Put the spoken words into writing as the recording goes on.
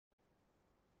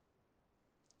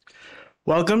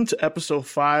Welcome to episode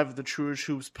 5 of the Truest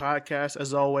Hoops podcast.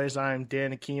 As always, I am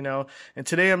Dan Aquino, and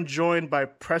today I'm joined by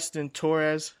Preston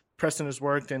Torres. Preston has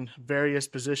worked in various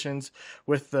positions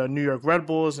with the New York Red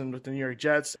Bulls and with the New York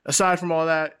Jets. Aside from all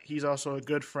that, he's also a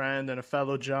good friend and a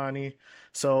fellow Johnny.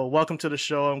 So, welcome to the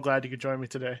show. I'm glad you could join me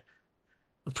today.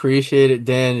 Appreciate it,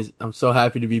 Dan. I'm so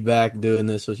happy to be back doing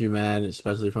this with you, man,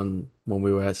 especially from when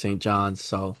we were at St. John's.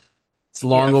 So it's Yeah,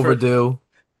 long overdue.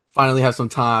 Finally have some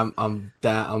time.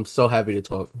 I'm so happy to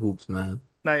talk hoops, man.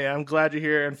 I'm glad you're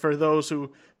here. And for those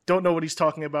who don't know what he's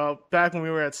talking about, back when we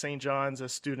were at St. John's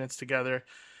as students together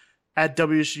at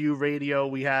WSU Radio,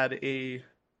 we had a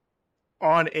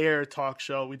on-air talk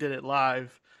show. We did it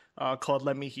live, called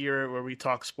 "Let Me Hear It," where we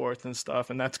talk sports and stuff.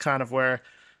 And that's kind of where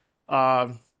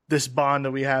this bond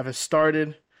that we have has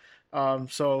started.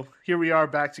 So here we are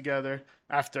back together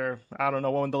after, I don't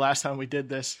know when the last time we did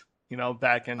this.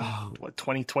 Back in Oh,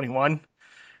 2021,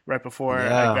 right before I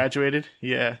yeah. graduated.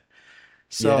 Yeah. Yeah,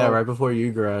 So right before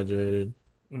you graduated.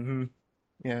 hmm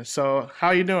yeah. So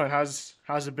how you doing? How's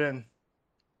it been?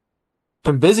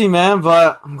 Been busy, man,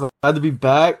 but I'm glad to be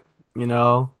back, you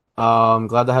know.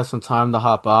 Glad to have some time to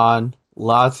hop on.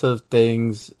 Lots of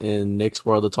things in Knicks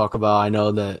world to talk about. I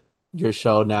know that your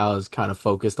show now is kind of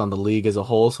focused on the league as a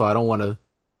whole, so I don't want to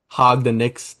hog the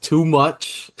Knicks too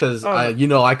much because Oh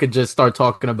no. I could just start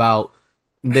talking about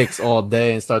Knicks all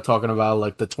day and start talking about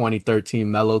like the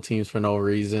 2013 Melo teams for no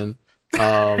reason.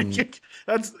 Um,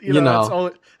 that's you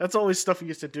know, that's always stuff we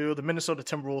used to do. The Minnesota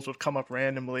Timberwolves would come up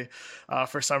randomly,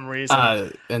 for some reason.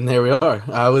 and there we are.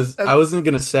 I And, wasn't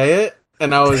gonna say it,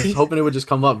 and I was hoping it would just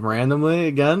come up randomly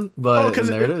again, oh, but and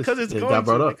there it is. because it's It going got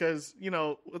brought to, up. because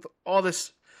with all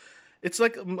this, it's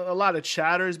like a lot of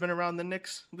chatter has been around the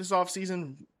Knicks this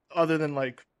offseason, other than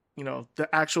like the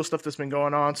actual stuff that's been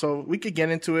going on. So we could get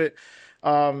into it.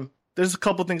 There's a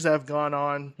couple things that have gone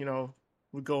on.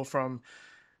 We go from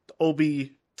the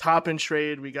Obi Toppin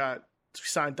trade. We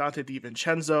signed Dante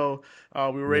DiVincenzo.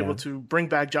 We were able Yeah. to bring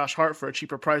back Josh Hart for a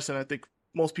cheaper price than I think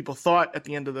most people thought at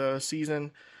the end of the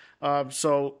season.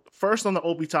 So first on the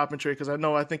Obi Toppin trade, because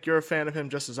I think you're a fan of him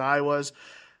just as I was.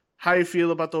 How you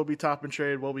feel about the Obi Toppin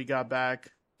trade? What we got back?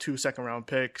 2 second-round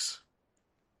picks.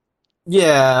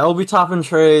 Yeah, Obi Toppin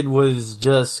trade was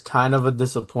just kind of a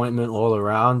disappointment all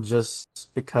around, just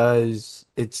because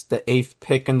it's the eighth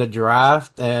pick in the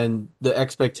draft, and the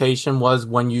expectation was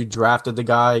when you drafted the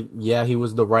guy, yeah, he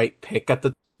was the right pick at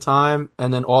the time,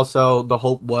 and then also the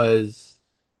hope was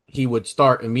he would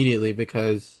start immediately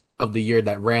because of the year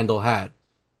that Randall had.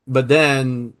 But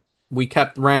then we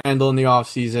kept Randall in the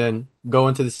offseason, go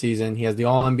into the season. He has the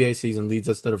All NBA season, leads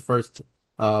us to the first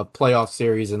playoff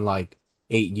series in like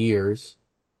 8 years.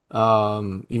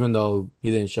 Even though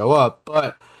he didn't show up.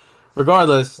 But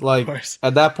regardless, Of like course.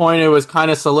 at that point, it was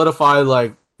kind of solidified.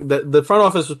 Like the front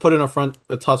office was put in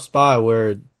a tough spot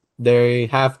where they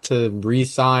have to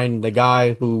re-sign the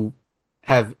guy who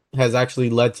have has actually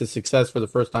led to success for the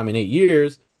first time in 8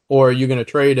 years, or you're gonna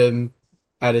trade him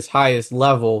at his highest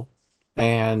level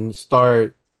and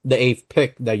start the eighth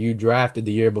pick that you drafted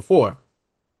the year before.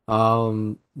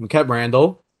 We kept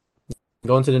Randall.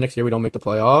 Going to the next year, we don't make the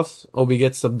playoffs. Obi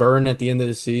gets a burn at the end of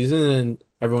the season, and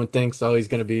everyone thinks, oh, he's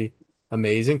going to be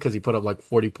amazing because he put up like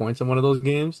 40 points in one of those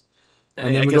games.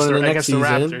 And then we go Against to the the next against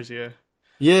the season. Raptors, yeah.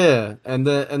 Yeah, and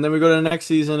then we go to the next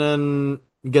season and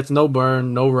gets no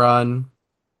burn, no run,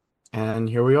 and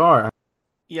here we are.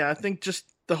 Yeah, I think just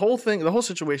the whole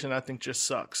situation, I think just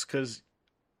sucks because,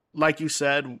 like you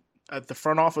said, the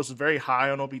front office was very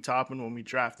high on Obi Toppin when we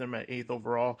drafted him at eighth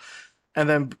overall, and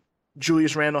then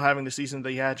Julius Randle having the season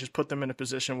that he had just put them in a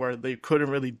position where they couldn't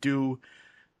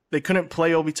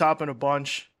play Obi Toppin a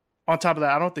bunch. On top of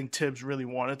that, I don't think Tibbs really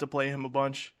wanted to play him a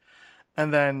bunch,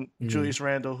 and then Mm. Julius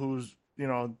Randle, who's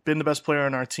been the best player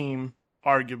on our team,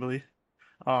 arguably.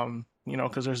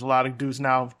 Because there's a lot of dudes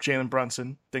now, Jalen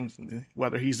Brunson, thinks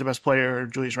whether he's the best player or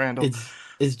Julius Randle.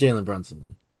 It's Jalen Brunson.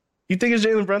 You think it's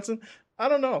Jalen Brunson? I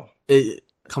don't know.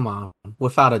 Come on,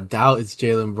 without a doubt, it's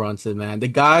Jalen Brunson, man. The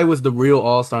guy was the real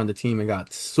all star on the team and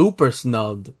got super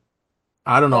snubbed.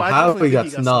 I don't Oh, know I how definitely he think got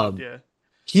he got snubbed. snubbed. Yeah,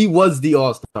 He was the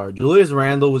all star. Julius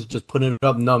Randle was just putting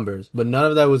up numbers, but none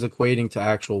of that was equating to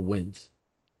actual wins.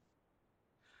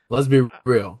 Let's be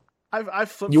real. I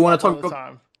flip You want flop to all the talk?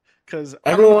 time because I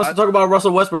don't Everyone know. wants to talk about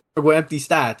Russell Westbrook with empty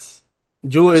stats.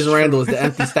 Julius That's Randle true. is the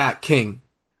empty stat king.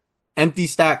 Empty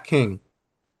stat king.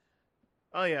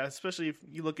 Oh yeah, especially if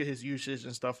you look at his usage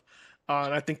and stuff.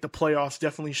 And I think the playoffs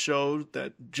definitely showed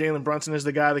that Jalen Brunson is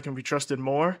the guy that can be trusted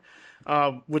more,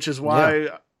 which is Yeah. why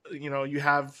you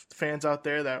have fans out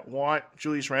there that want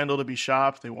Julius Randle to be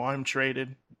shopped. They want him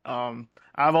traded.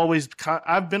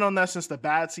 I've been on that since the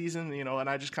bad season, and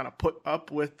I just kind of put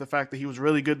up with the fact that he was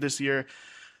really good this year.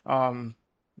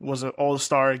 Was an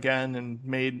All-Star again and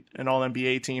made an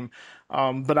All-NBA team.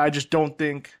 But I just don't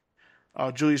think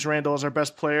Julius Randle as our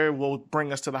best player will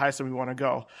bring us to the heights that we want to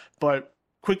go. But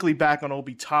quickly back on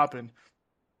Obi Toppin,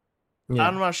 Yeah.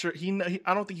 I'm not sure.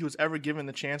 I don't think he was ever given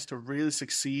the chance to really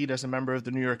succeed as a member of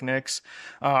the New York Knicks.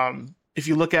 If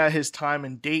you look at his time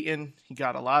in Dayton, he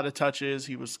got a lot of touches.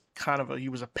 He was he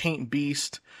was a paint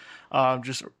beast,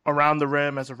 just around the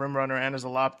rim as a rim runner and as a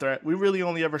lob threat. We really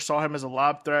only ever saw him as a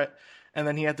lob threat, and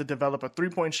then he had to develop a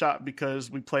 3-point shot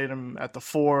because we played him at the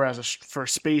 4 for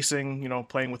spacing,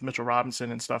 playing with Mitchell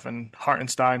Robinson and stuff and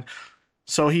Hartenstein.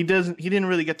 So he didn't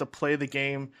really get to play the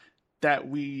game that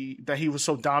he was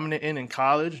so dominant in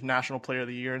college, National Player of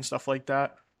the Year and stuff like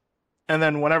that. And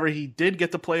then whenever he did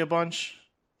get to play a bunch,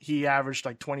 he averaged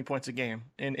like 20 points a game.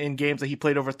 In games that he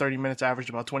played over 30 minutes, averaged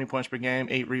about 20 points per game,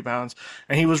 8 rebounds,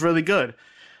 and he was really good.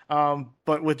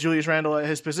 But with Julius Randle at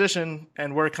his position,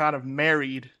 and we're kind of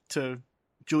married to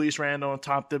Julius Randle and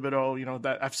Tom Thibodeau,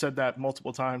 that I've said that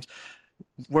multiple times.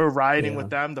 We're riding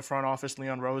with them, the front office,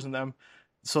 Leon Rose and them.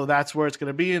 So that's where it's going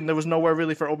to be. And there was nowhere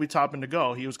really for Obi Toppin to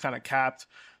go. He was kind of capped.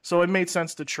 So it made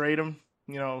sense to trade him.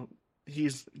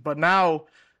 But now,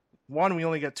 one, we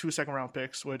only get 2 second-round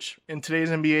picks, which in today's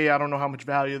NBA, I don't know how much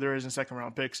value there is in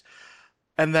second-round picks.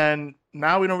 And then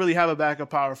now we don't really have a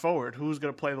backup power forward. Who's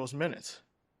going to play those minutes?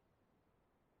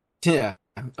 Yeah.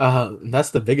 That's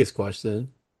the biggest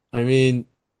question. I mean,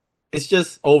 it's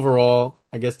just overall,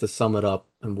 I guess to sum it up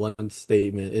in one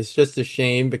statement, it's just a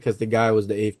shame because the guy was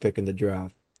the 8th pick in the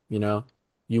draft.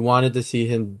 You wanted to see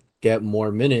him get more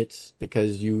minutes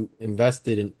because you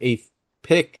invested an 8th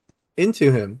pick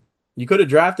into him. You could have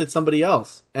drafted somebody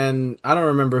else. And I don't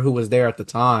remember who was there at the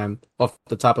time off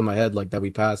the top of my head, like that we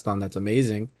passed on. That's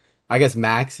amazing. I guess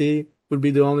Maxey would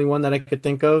be the only one that I could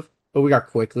think of, but we got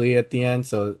quickly at the end.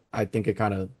 So I think it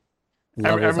kind of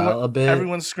levels out a bit.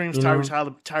 Everyone screams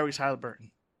Tyrese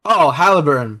Halliburton. Oh,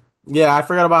 Halliburton. Yeah, I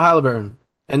forgot about Halliburton.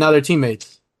 And now they're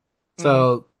teammates.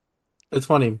 So it's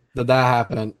funny that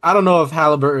happened. I don't know if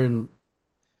Halliburton's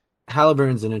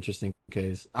an interesting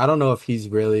case. I don't know if he's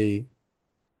really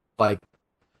like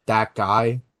that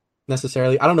guy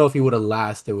necessarily. I don't know if he would have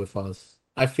lasted with us.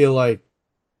 I feel like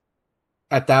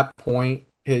at that point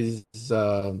his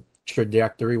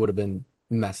trajectory would have been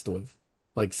messed with.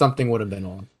 Like something would have been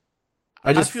on.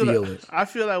 I just feel it. I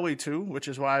feel that way too, which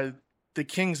is why the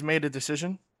Kings made a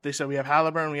decision. They said, we have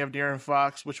Halliburton, we have De'Aaron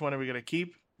Fox. Which one are we going to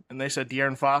keep? And they said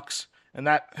De'Aaron Fox. And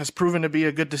that has proven to be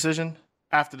a good decision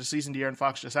after the season De'Aaron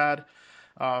Fox just had.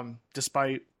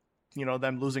 Despite,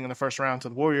 them losing in the first round to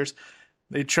the Warriors.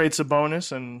 They trade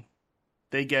Sabonis and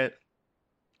they get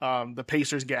the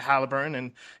Pacers get Halliburton,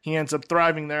 and he ends up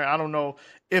thriving there. I don't know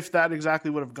if that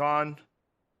exactly would have gone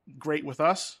great with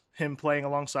us, him playing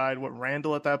alongside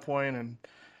Randall at that point and,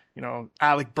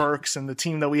 Alec Burks and the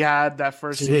team that we had that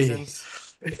first season.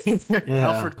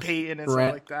 Alfred Payton and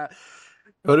stuff like that.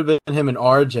 It would have been him and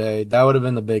RJ. That would have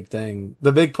been the big thing.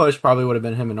 The big push probably would have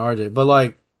been him and RJ. But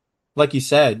like you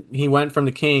said, he went from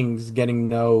the Kings getting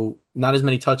not as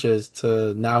many touches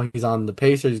to now he's on the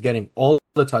Pacers getting all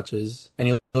the touches and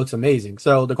he looks amazing.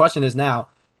 So the question is now,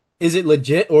 is it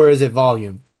legit or is it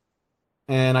volume?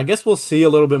 And I guess we'll see a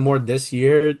little bit more this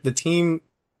year. The team,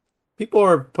 people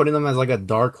are putting them as like a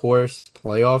dark horse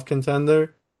playoff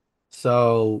contender.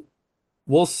 So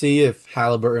we'll see if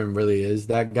Halliburton really is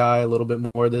that guy a little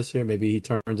bit more this year. Maybe he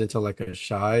turns into like a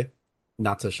Shy,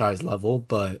 not to Shy's level,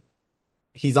 but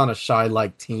he's on a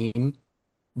Shy-like team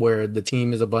where the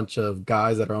team is a bunch of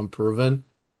guys that are unproven,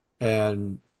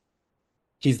 and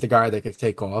he's the guy that could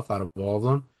take off out of all of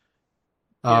them.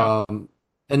 Yeah.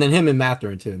 And then him and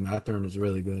Mathurin too. Mathurin is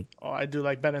really good. Oh, I do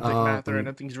like Benedict Mathurin.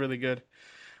 I think he's really good.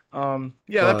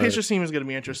 That Pacers team is going to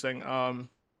be interesting.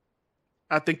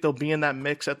 I think they'll be in that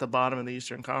mix at the bottom of the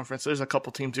Eastern Conference. There's a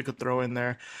couple teams you could throw in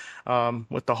there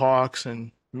with the Hawks,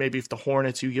 and maybe if the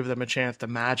Hornets, you give them a chance, the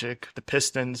Magic, the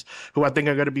Pistons, who I think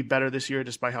are going to be better this year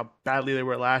despite how badly they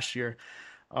were last year.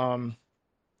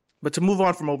 But to move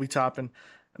on from Obi Toppin,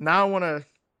 now I want to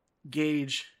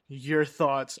gauge your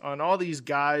thoughts on all these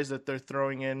guys that they're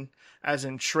throwing in as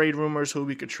in trade rumors, who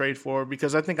we could trade for,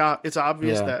 because I think it's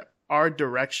obvious that our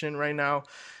direction right now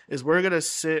is we're going to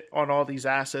sit on all these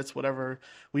assets, whatever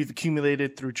we've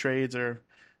accumulated through trades or,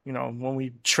 when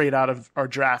we trade out of our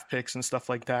draft picks and stuff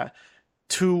like that,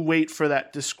 to wait for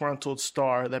that disgruntled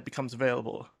star that becomes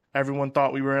available. Everyone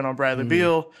thought we were in on Bradley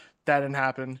Beal. That didn't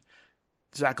happen.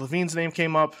 Zach LaVine's name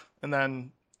came up, and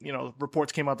then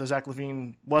reports came out that Zach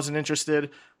LaVine wasn't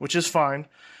interested, which is fine.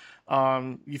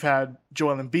 You've had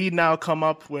Joel Embiid now come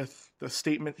up with the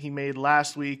statement he made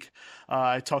last week.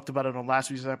 I talked about it on last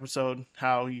week's episode,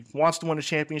 how he wants to win a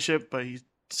championship, but he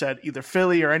said either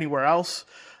Philly or anywhere else.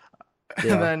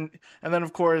 Yeah. And then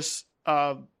of course,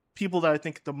 people that I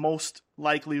think the most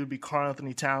likely would be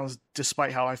Karl-Anthony Towns,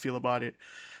 despite how I feel about it.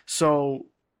 So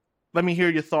let me hear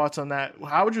your thoughts on that.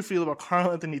 How would you feel about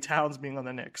Karl-Anthony Towns being on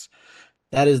the Knicks?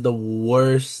 That is the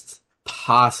worst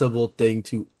possible thing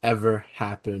to ever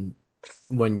happen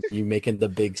when you're making the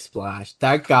big splash.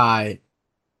 That guy,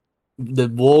 the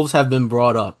Wolves have been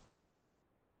brought up.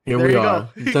 Here we are.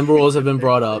 The Timberwolves have been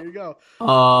brought up. There you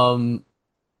go.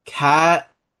 Cat,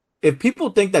 if people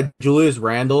think that Julius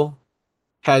Randle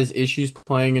has issues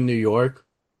playing in New York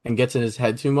and gets in his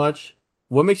head too much,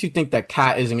 what makes you think that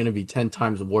Cat isn't going to be 10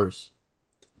 times worse?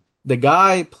 The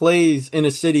guy plays in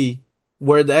a city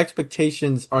where the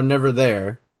expectations are never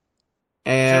there,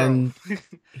 and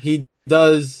he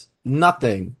does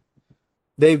nothing.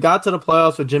 They got to the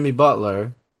playoffs with Jimmy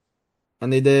Butler,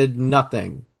 and they did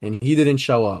nothing, and he didn't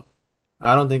show up.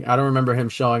 I don't remember him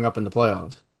showing up in the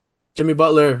playoffs. Jimmy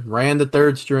Butler ran the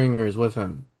third stringers with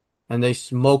him, and they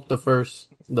smoked the first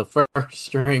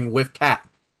string with Cat.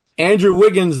 Andrew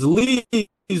Wiggins leaves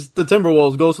the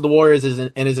Timberwolves, goes to the Warriors,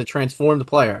 and is a transformed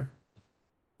player.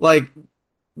 Like,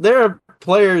 there are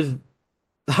players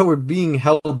that were being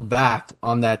held back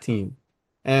on that team.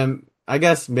 And I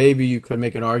guess maybe you could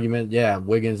make an argument, yeah,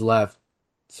 Wiggins left,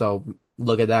 so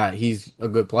look at that. He's a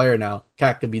good player now.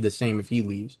 Cat could be the same if he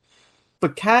leaves.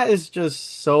 But Cat is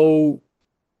just so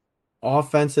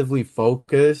offensively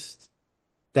focused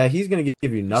that he's going to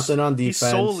give you nothing on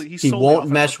defense. He won't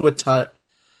mesh with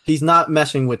He's not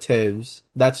meshing with Tibbs.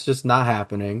 That's just not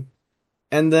happening.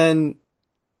 And then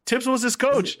Tibbs was his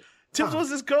coach. Tibbs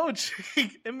was his coach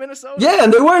in Minnesota. Yeah,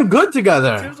 and they weren't good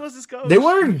together. Tibbs was his coach. They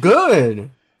weren't good.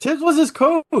 Tibbs was his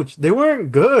coach. They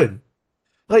weren't good.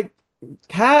 Like,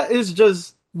 Cat is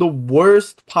just the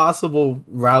worst possible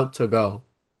route to go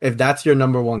if that's your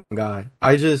number one guy.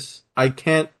 I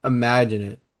can't imagine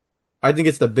it. I think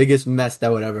it's the biggest mess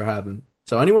that would ever happen.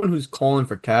 So anyone who's calling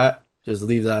for Cat, just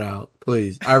leave that out,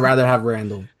 please. I'd rather have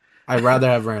Randall.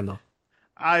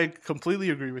 I completely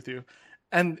agree with you.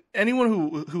 And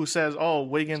anyone who says, oh,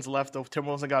 Wiggins left the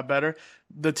Timberwolves and got better,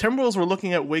 the Timberwolves were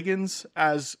looking at Wiggins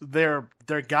as their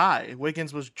guy.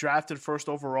 Wiggins was drafted first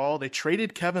overall. They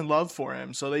traded Kevin Love for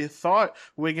him. So they thought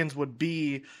Wiggins would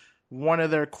be one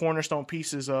of their cornerstone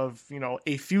pieces of,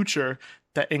 a future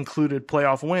that included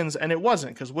playoff wins. And it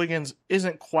wasn't, because Wiggins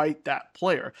isn't quite that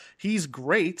player. He's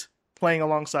great playing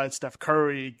alongside Steph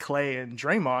Curry, Clay, and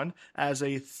Draymond as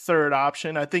a third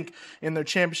option. I think in their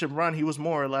championship run, he was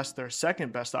more or less their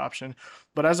second best option.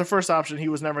 But as a first option, he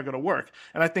was never going to work.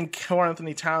 And I think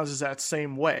Karl-Anthony Towns is that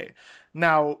same way.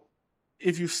 Now,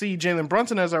 if you see Jalen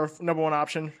Brunson as our number one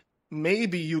option,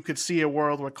 maybe you could see a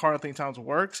world where Karl-Anthony Towns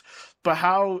works. But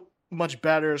how much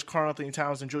better is Karl-Anthony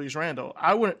Towns than Julius Randle?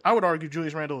 I would argue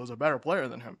Julius Randle is a better player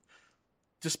than him,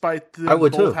 despite them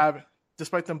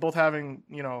both having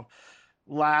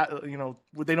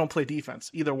they don't play defense,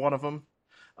 either one of them.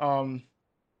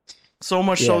 So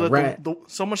much so that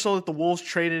the Wolves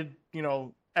traded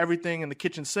everything in the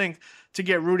kitchen sink to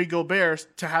get Rudy Gobert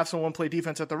to have someone play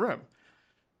defense at the rim.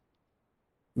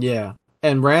 Yeah,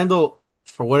 and Randall,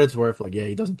 for what it's worth,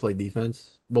 he doesn't play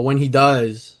defense, but when he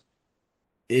does,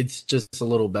 it's just a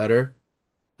little better.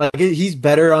 Like, he's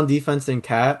better on defense than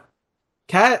Cat.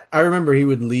 Cat, I remember he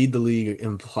would lead the league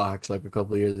in blocks a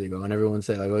couple of years ago, and everyone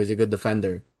said, he's a good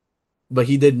defender. But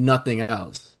he did nothing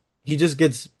else. He just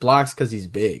gets blocks because he's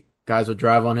big. Guys would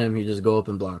drive on him, he just go up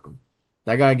and block him.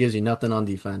 That guy gives you nothing on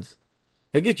defense.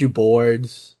 He'll get you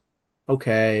boards.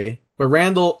 Okay. But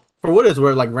Randall, for what it's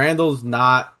worth, Randall's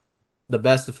not the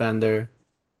best defender.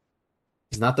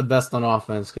 He's not the best on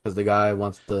offense because the guy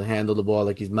wants to handle the ball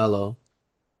like he's Melo.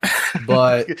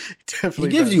 But he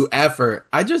gives you effort.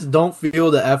 I just don't feel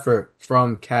the effort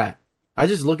from Cat. I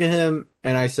just look at him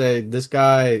and I say, this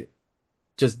guy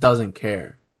just doesn't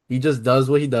care. He just does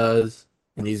what he does,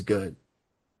 and he's good.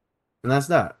 And that's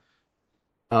that.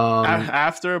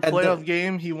 After a playoff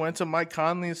game, he went to Mike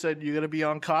Conley and said, "You gonna be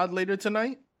on COD later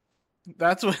tonight?"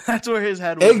 That's where his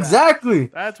head was. Exactly.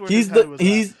 At. That's where he's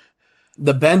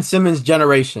the Ben Simmons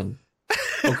generation.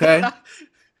 Okay.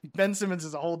 Ben Simmons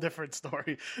is a whole different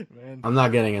story, man. I'm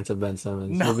not getting into Ben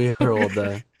Simmons. We'll be here all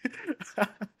day.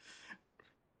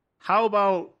 How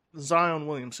about Zion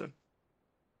Williamson?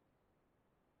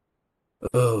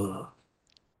 Ugh.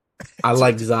 I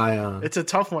like Zion. It's a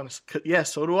tough one. Yeah,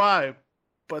 so do I.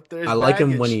 But I like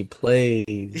him when he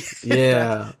plays.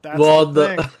 Yeah. Well,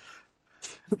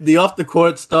 The off the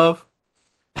court stuff,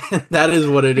 that is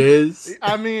what it is.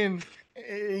 I mean,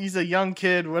 he's a young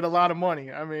kid with a lot of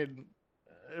money. I mean,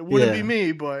 it wouldn't be Yeah.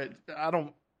 me, but I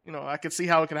don't, I could see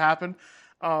how it could happen.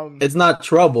 Um, It's not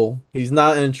trouble. He's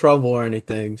not in trouble or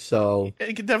anything. So,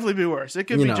 it could definitely be worse. It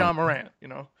could you be know, John Morant.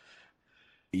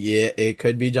 yeah, it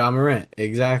could be John Morant.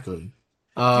 Exactly.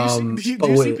 Do you see do you, do But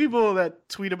you see wait, people that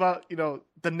tweet about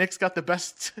the Knicks got the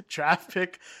best draft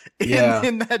pick in yeah,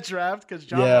 in that draft because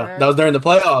John yeah. That Morant, was during the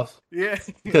playoffs yeah,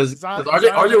 because RJ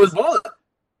Zion was was balling.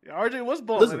 RJ was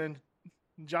balling, Listen, and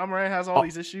John Morant has all oh,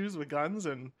 these issues with guns,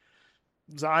 and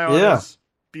Zion yeah, is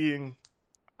being,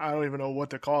 I don't even know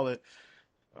what to call it.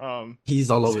 Um, he's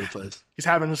all he's over the place. he's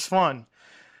having his fun.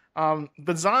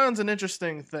 But Zion's an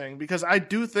interesting thing because I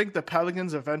do think the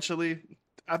Pelicans eventually,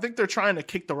 I think they're trying to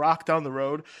kick the rock down the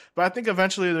road, but I think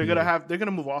eventually Yeah, they're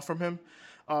gonna move off from him.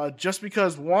 Just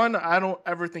because one, I don't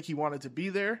ever think he wanted to be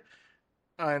there,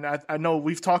 and I know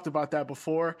we've talked about that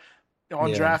before. On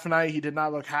yeah. draft night, he did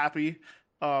not look happy.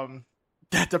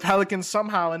 That the Pelicans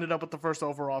somehow ended up with the first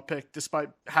overall pick, despite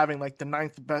having like the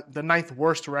ninth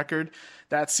worst record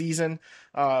that season.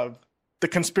 The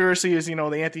conspiracy is, the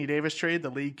Anthony Davis trade. The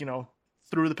league,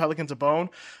 threw the Pelicans a bone.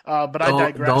 But I Don't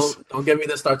digress. don't don't get me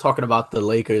to start talking about the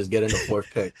Lakers getting the fourth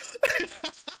pick.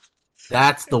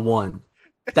 That's the one.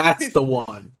 That's the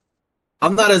one.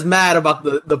 I'm not as mad about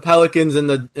the Pelicans and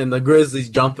the Grizzlies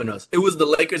jumping us. It was the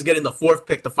Lakers getting the fourth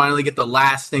pick to finally get the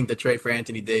last thing to trade for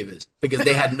Anthony Davis because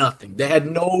they had nothing. They had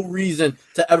no reason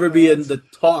to ever be in that's the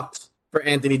talks for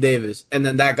Anthony Davis, and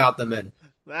then that got them in.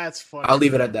 that's I'll funny.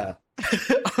 leave it at that.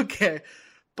 Okay,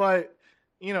 but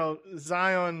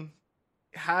Zion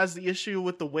has the issue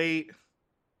with the weight,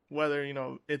 whether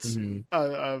it's Hmm.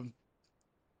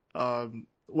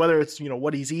 whether it's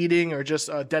what he's eating or just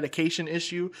a dedication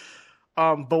issue.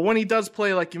 But when he does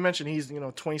play, like you mentioned, he's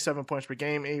 27 points per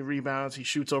game, 8 rebounds. He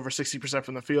shoots over 60%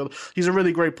 from the field. He's a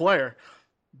really great player.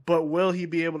 But will he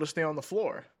be able to stay on the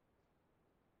floor?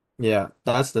 Yeah,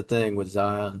 that's the thing with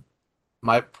Zion.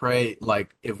 My pray,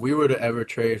 like, if we were to ever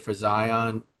trade for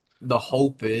Zion, the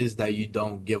hope is that you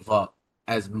don't give up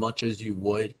as much as you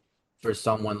would for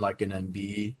someone like an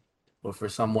Embiid or for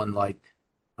someone like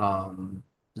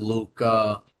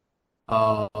Luca,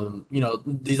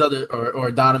 these other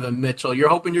or Donovan Mitchell. You're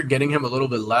hoping you're getting him a little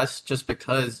bit less just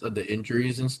because of the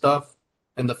injuries and stuff,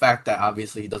 and the fact that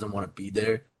obviously he doesn't want to be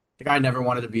there. The guy never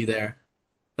wanted to be there.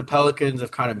 The Pelicans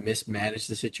have kind of mismanaged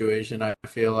the situation. I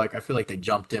feel like they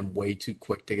jumped in way too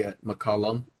quick to get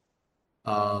McCollum.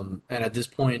 And at this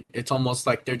point, it's almost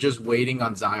like they're just waiting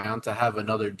on Zion to have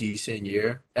another decent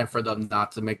year and for them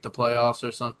not to make the playoffs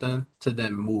or something to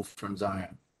then move from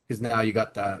Zion. Because now you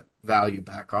got that value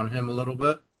back on him a little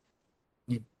bit.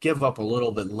 You give up a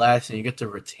little bit less and you get to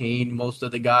retain most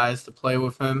of the guys to play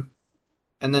with him.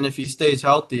 And then if he stays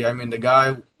healthy, I mean, the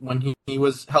guy, when he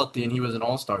was healthy and he was an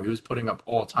all-star, he was putting up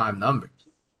all-time numbers.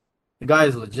 The guy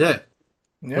is legit.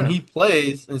 When Yeah. he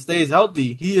plays and stays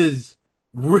healthy, he is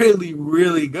really,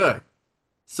 really good.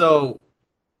 So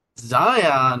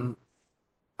Zion,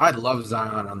 I love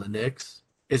Zion on the Knicks.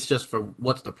 It's just for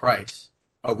what's the price?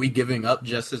 Are we giving up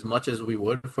just as much as we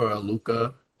would for a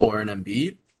Luca or an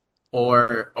Embiid?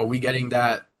 Or are we getting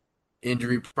that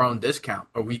injury prone discount?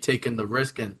 Are we taking the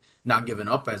risk and not giving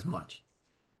up as much?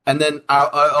 And then I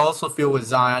also feel with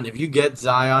Zion, if you get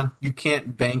Zion, you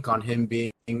can't bank on him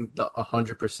being the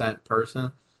 100%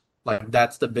 person. Like,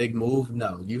 that's the big move.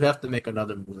 No, you have to make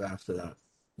another move after that.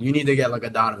 You need to get like a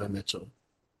Donovan Mitchell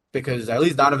because at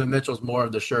least Donovan Mitchell's more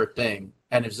of the sure thing.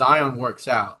 And if Zion works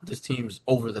out, this team's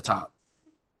over the top.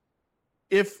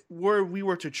 If we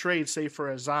were to trade, say, for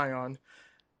a Zion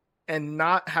and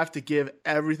not have to give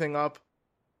everything up,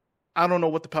 I don't know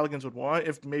what the Pelicans would want.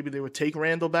 If maybe they would take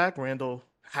Randall back. Randall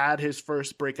had his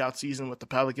first breakout season with the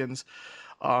Pelicans.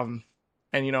 Um,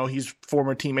 and he's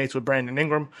former teammates with Brandon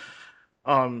Ingram.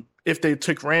 If they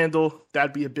took Randall,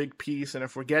 that'd be a big piece. And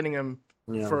if we're getting him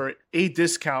Yeah. for a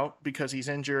discount because he's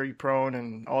injury prone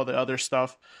and all the other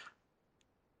stuff,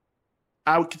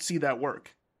 I could see that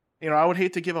work. I would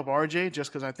hate to give up RJ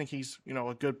just because I think he's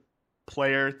a good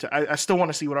player. I still want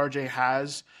to see what RJ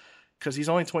has because he's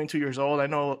only 22 years old. I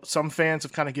know some fans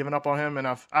have kind of given up on him, and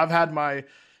I've had my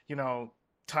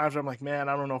times where I'm like, man,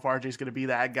 I don't know if RJ's going to be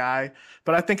that guy.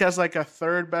 But I think as like a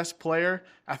third best player,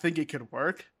 I think it could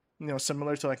work.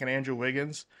 Similar to like an Andrew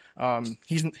Wiggins.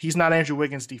 He's not Andrew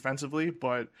Wiggins defensively,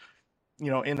 but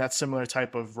in that similar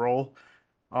type of role.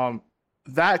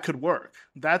 That could work.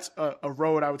 That's a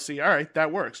road I would see. All right,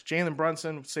 that works. Jalen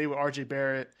Brunson, say with RJ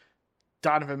Barrett,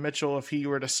 Donovan Mitchell, if he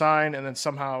were to sign, and then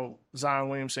somehow Zion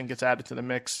Williamson gets added to the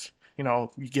mix. You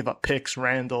give up picks,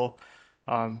 Randall.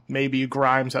 Maybe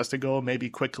Grimes has to go, maybe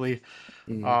quickly.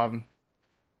 Mm. Um,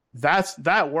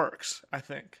 that works, I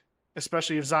think.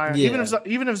 Especially if Zion, Yeah.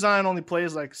 even if Zion only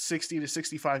plays like 60 to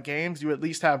 65 games, you at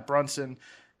least have Brunson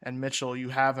and Mitchell. You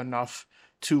have enough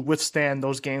to withstand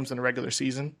those games in the regular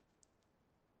season.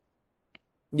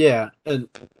 Yeah, and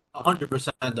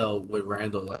 100% though with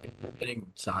Randall, like getting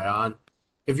Zion.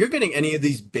 If you're getting any of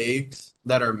these bigs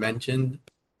that are mentioned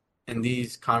in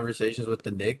these conversations with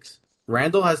the Knicks,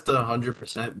 Randall has to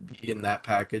 100% be in that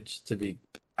package to be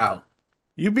out.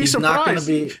 You'd be He's not going to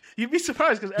surprised. be You'd be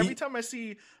surprised because every he. time I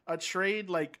see a trade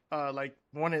like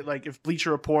one like if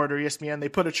Bleacher Report or ESPN they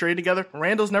put a trade together,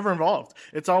 Randall's never involved.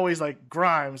 It's always like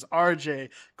Grimes, RJ,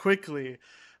 quickly,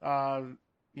 uh,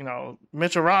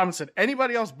 Mitchell Robinson,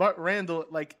 anybody else but Randall.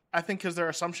 Like I think because their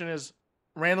assumption is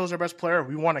Randall's our best player.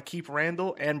 We want to keep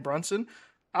Randall and Brunson.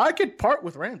 I could part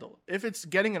with Randall if it's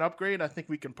getting an upgrade. I think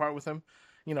we can part with him.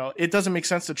 It doesn't make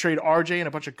sense to trade RJ and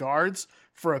a bunch of guards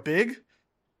for a big.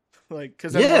 Like,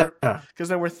 Yeah. because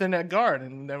then we're thin at guard,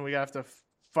 and then we have to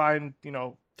find,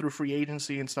 through free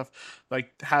agency and stuff,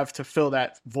 like have to fill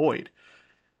that void.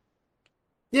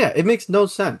 Yeah, it makes no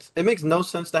sense. It makes no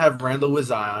sense to have Randall with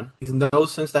Zion. It makes no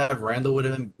sense to have Randall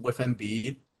with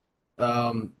Embiid.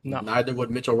 No, Neither would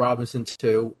Mitchell Robinson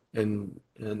too in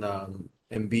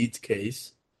Embiid's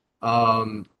case.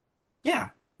 Um, yeah,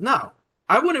 no,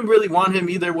 I wouldn't really want him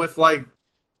either with like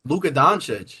Luka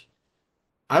Doncic.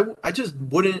 I just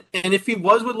wouldn't. And if he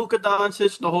was with Luka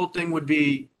Doncic, the whole thing would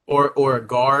be or a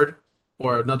guard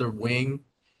or another wing.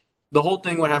 The whole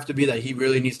thing would have to be that he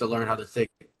really needs to learn how to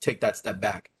take that step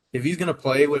back. If he's gonna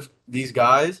play with these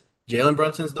guys, Jalen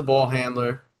Brunson's the ball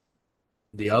handler.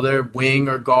 The other wing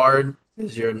or guard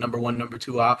is your number one, number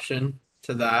two option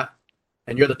to that,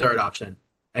 and you're the third option.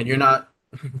 And you're not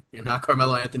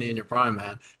Carmelo Anthony in your prime,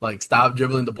 man. Like stop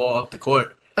dribbling the ball up the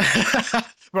court.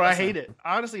 bro, I hate it.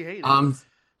 I honestly hate it.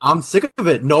 I'm sick of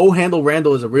it. No handle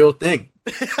Randall is a real thing.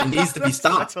 It needs to be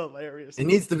stopped. That's hilarious. It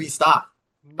needs to be stopped.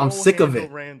 No I'm sick of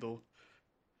it. Randall.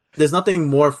 There's nothing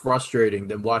more frustrating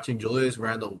than watching Julius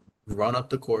Randle run up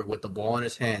the court with the ball in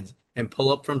his hands and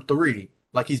pull up from three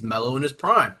like he's Melo in his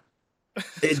prime.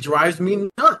 It drives me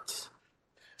nuts.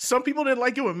 Some people didn't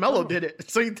like it when Melo did it.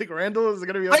 So you think Randall is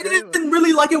going to be I okay? didn't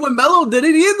really like it when Melo did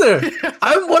it either.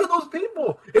 I'm one of those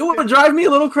people. It would drive me a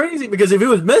little crazy because if it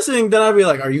was missing, then I'd be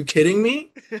like, are you kidding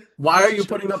me? Why are you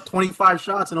putting up 25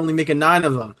 shots and only making 9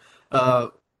 of them?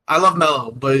 I love Melo,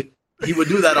 but he would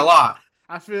do that a lot.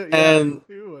 I feel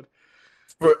he would.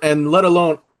 And let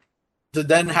alone to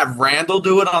then have Randall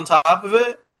do it on top of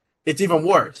it, it's even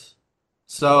worse.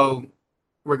 So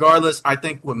regardless, I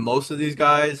think with most of these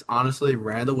guys, honestly,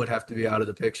 Randall would have to be out of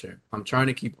the picture. I'm trying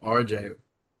to keep RJ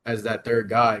as that third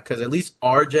guy because at least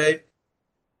RJ,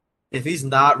 if he's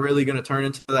not really going to turn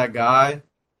into that guy,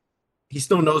 he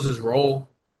still knows his role.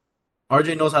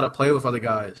 RJ knows how to play with other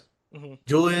guys. Mm-hmm.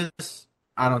 Julius,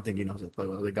 I don't think he knows how to play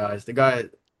with other guys. The guy,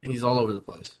 he's all over the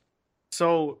place.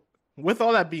 So, with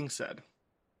all that being said,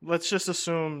 let's just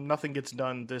assume nothing gets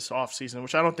done this offseason,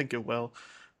 which I don't think it will.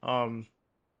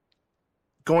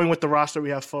 Going with the roster we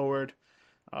have forward,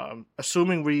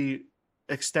 assuming we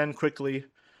extend quickly,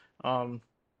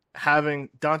 having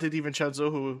Dante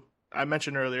DiVincenzo, who I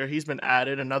mentioned earlier, he's been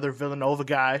added, another Villanova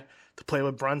guy to play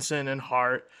with Brunson and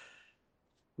Hart.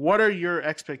 What are your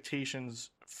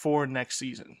expectations for next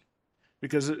season?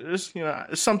 Because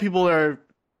some people are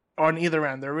on either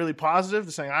end. They're really positive.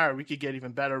 They're saying, all right, we could get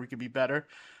even better. We could be better.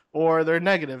 Or they're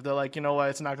negative. They're like, you know what?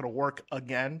 It's not going to work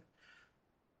again.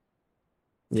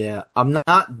 Yeah, I'm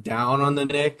not down on the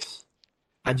Knicks.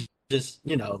 I just,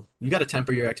 you got to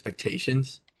temper your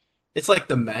expectations. It's like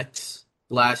the Mets.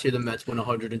 Last year, the Mets won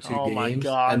 102 games. My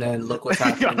God. And then look what's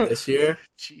happening this year.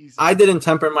 Jesus. I didn't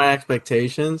temper my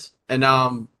expectations, and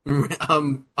now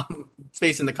I'm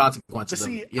facing the consequences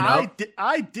See, of it, you know?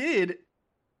 I did.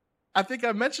 I think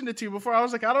I mentioned it to you before. I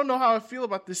was like, I don't know how I feel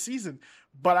about this season,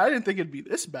 but I didn't think it'd be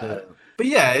this bad. But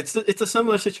yeah, it's a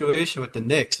similar situation with the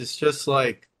Knicks. It's just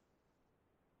like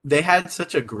they had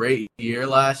such a great year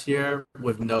last year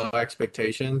with no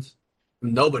expectations.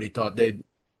 Nobody thought they'd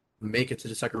make it to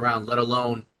the second round, let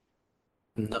alone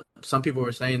some people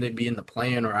were saying they'd be in the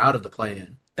play-in or out of the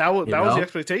play-in. That was the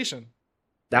expectation.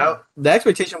 The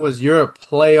expectation was you're a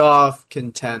playoff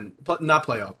not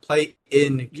playoff,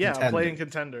 play-in contender. Yeah, play-in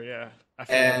contender, yeah. I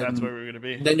feel like that's where we're going to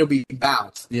be. Then you'll be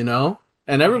bounced,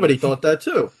 And everybody thought that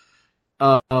too.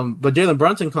 But Jalen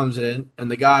Brunson comes in,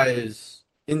 and the guy is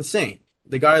insane.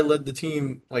 The guy led the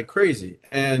team like crazy.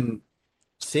 And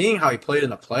seeing how he played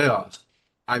in the playoffs,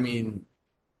 I mean,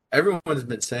 everyone's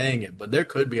been saying it, but there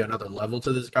could be another level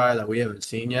to this guy that we haven't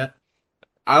seen yet.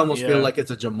 I almost feel Yeah. like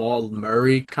it's a Jamal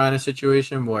Murray kind of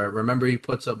situation where remember he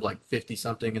puts up like 50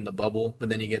 something in the bubble, but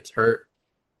then he gets hurt,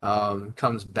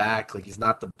 comes back like he's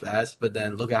not the best, but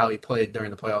then look at how he played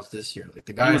during the playoffs this year. Like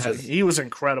the He guy was has, he was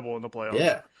incredible in the playoffs.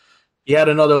 yeah, he had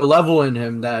another level in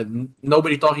him that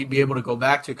nobody thought he'd be able to go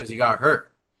back to because he got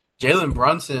hurt. Jalen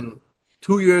Brunson,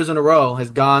 2 years in a row,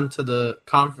 has gone to the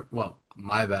conference. Well,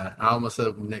 my bad. I almost said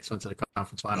the Knicks went to the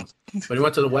conference finals, but he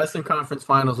went to the Western Conference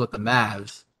Finals with the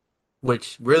Mavs,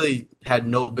 which really had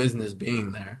no business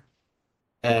being there,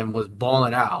 and was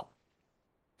balling out.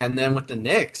 And then with the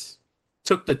Knicks,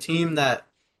 took the team that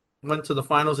went to the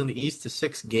finals in the East to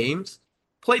 6 games,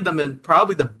 played them in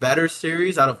probably the better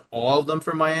series out of all of them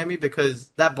for Miami because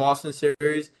that Boston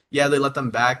series, yeah, they let them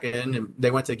back in and they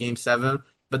went to game 7,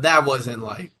 but that wasn't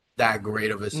like that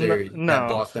great of a No, series that no.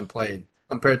 Boston played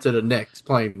compared to the Knicks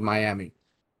playing Miami.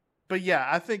 But yeah,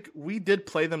 I think we did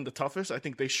play them the toughest. I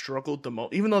think they struggled the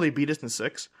most, even though they beat us in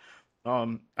six.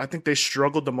 I think they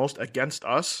struggled the most against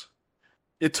us.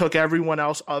 It took everyone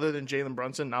else other than Jalen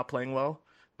Brunson not playing well,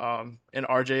 and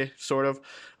RJ sort of,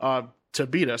 to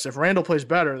beat us. If Randall plays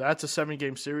better, that's a 7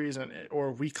 game series, and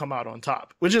or we come out on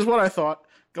top, which is what I thought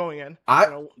going in. I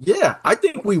You know, Yeah, I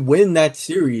think we win that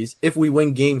series if we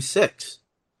win game 6.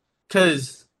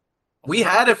 Because we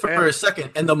had it for and a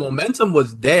second, and the momentum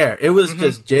was there. It was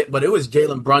mm-hmm, just, but it was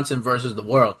Jalen Brunson versus the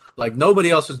world. Like nobody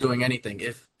else was doing anything.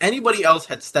 If anybody else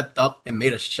had stepped up and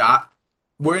made a shot,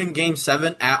 we're in Game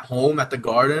 7 at home at the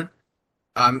Garden.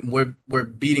 We're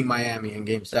beating Miami in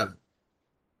Game 7.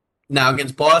 Now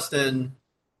against Boston,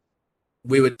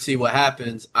 we would see what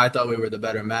happens. I thought we were the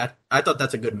better match. I thought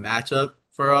that's a good matchup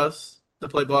for us to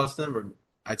play Boston.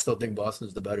 I still think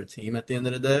Boston's the better team at the end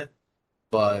of the day,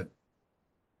 but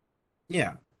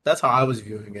yeah, that's how I was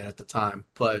viewing it at the time.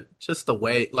 But just the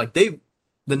way, like the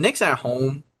Knicks at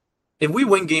home, if we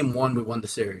win game 1, we won the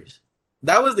series.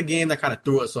 That was the game that kind of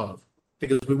threw us off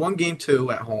because we won game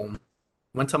 2 at home,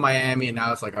 went to Miami, and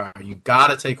now it's like, all right, you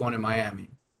gotta take one in Miami.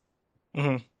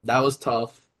 mm-hmm. That was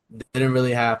tough. Didn't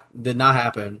really happen. Did not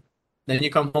happen. Then you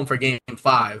come home for game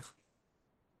 5,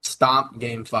 stomp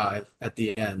game 5 at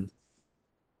the end.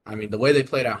 I mean, the way they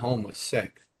played at home was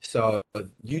sick. So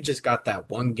you just got that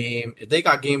one game. If they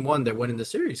got game 1, they're winning the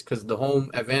series because the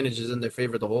home advantage is in their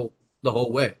favor the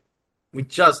whole way. We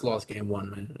just lost game 1,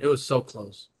 man. It was so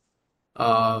close.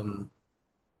 Um,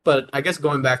 but I guess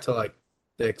going back to like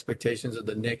the expectations of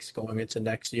the Knicks going into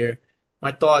next year,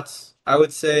 my thoughts, I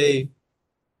would say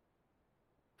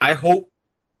I hope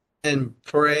and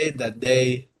pray that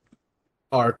they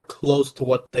are close to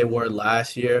what they were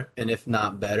last year, and if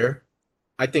not better.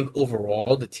 I think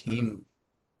overall the team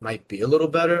might be a little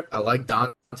better. I like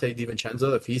Dante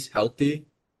DiVincenzo. If he's healthy,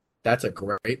 that's a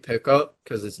great pickup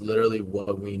because it's literally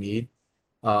what we need.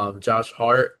 Josh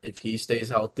Hart, if he stays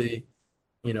healthy,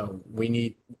 we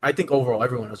need. I think overall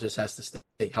everyone else just has to stay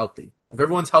healthy. If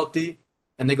everyone's healthy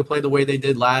and they can play the way they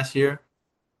did last year,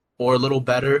 or a little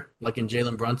better, like in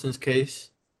Jalen Brunson's case,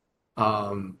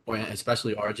 or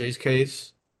especially RJ's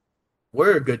case,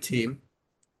 we're a good team.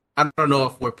 I don't know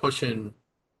if we're pushing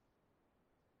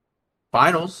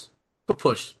finals. Could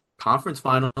push conference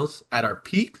finals at our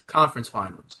peak conference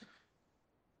finals.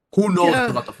 Who knows Yeah,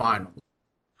 about the finals?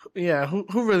 yeah. Who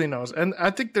really knows? And I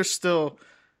think there's still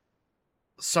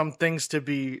some things to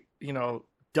be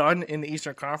done in the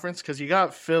Eastern Conference because you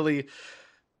got Philly,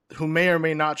 who may or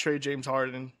may not trade James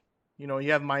Harden.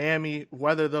 You have Miami,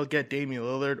 whether they'll get Damian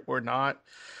Lillard or not.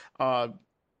 Uh,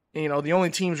 the only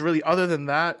teams really other than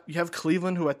that, you have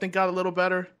Cleveland, who I think got a little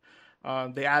better.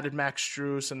 They added Max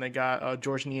Strus and they got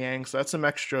George Niang, so that's some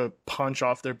extra punch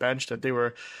off their bench that they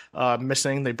were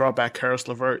missing. They brought back Karis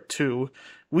LeVert too.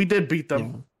 We did beat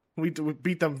them. Yeah. We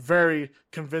beat them very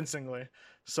convincingly.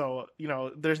 So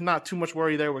there's not too much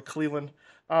worry there with Cleveland.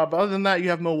 But other than that, you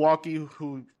have Milwaukee,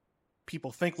 who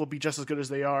people think will be just as good as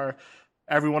they are.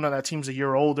 Everyone on that team's a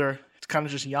year older. It's kind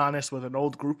of just Giannis with an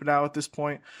old group now at this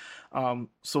point.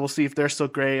 So we'll see if they're still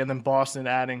great. And then Boston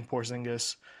adding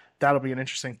Porzingis. That'll be an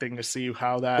interesting thing to see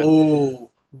how that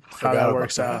Oh, how forgot that about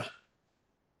works out. that.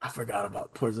 I forgot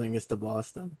about Porzingis to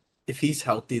Boston. If he's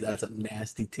healthy, that's a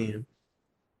nasty team.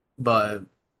 But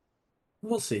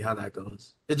we'll see how that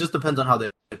goes. It just depends on how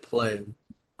they play.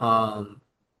 Um,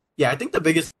 yeah, I think the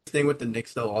biggest thing with the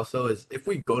Knicks though also is if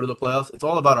we go to the playoffs, it's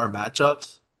all about our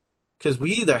matchups because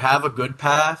we either have a good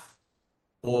path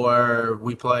or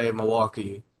we play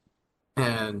Milwaukee,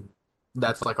 and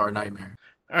that's like our nightmare.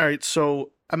 All right,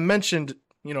 so I mentioned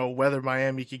whether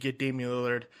Miami could get Damian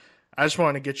Lillard. I just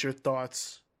want to get your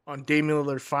thoughts on Damian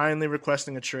Lillard finally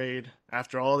requesting a trade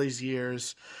after all these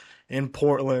years in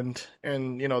Portland,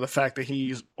 and the fact that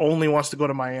he only wants to go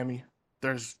to Miami.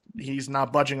 he's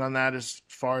not budging on that as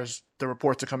far as the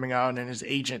reports are coming out, and his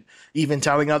agent even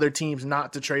telling other teams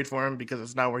not to trade for him because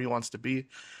it's not where he wants to be.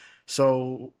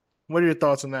 So, what are your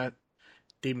thoughts on that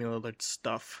Damian Lillard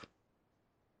stuff?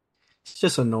 It's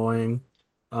just annoying.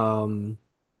 Um,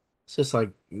 it's just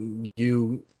like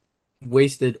you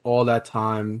wasted all that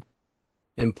time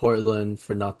in Portland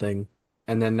for nothing.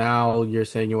 And then now you're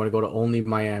saying you want to go to only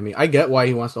Miami. I get why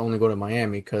he wants to only go to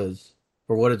Miami because,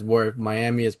 for what it's worth,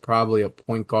 Miami is probably a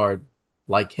point guard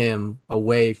like him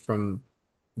away from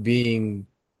being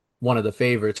one of the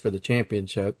favorites for the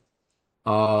championship.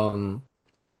 Um,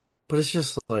 but it's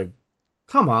just like,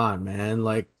 come on, man.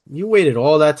 Like, you waited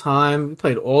all that time. You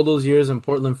played all those years in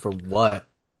Portland for what?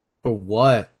 For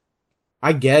what?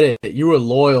 I get it. You were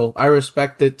loyal. I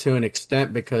respect it to an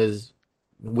extent because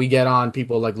we get on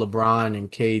people like LeBron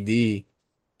and KD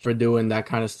for doing that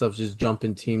kind of stuff, just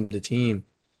jumping team to team.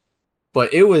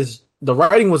 But it was the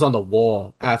writing was on the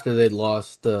wall after they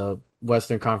lost the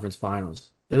Western Conference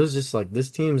Finals. It was just like this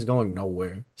team's going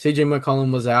nowhere. CJ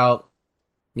McCollum was out,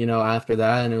 after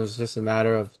that, and it was just a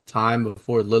matter of time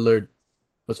before Lillard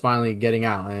was finally getting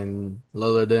out, and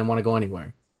Lillard didn't want to go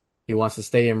anywhere. He wants to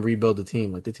stay and rebuild the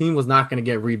team. Like the team was not going to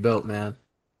get rebuilt, man.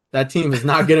 That team is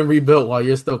not getting rebuilt while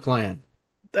you're still playing.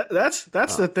 That's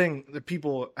the thing that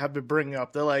people have been bringing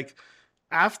up. They're like,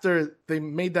 after they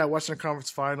made that Western Conference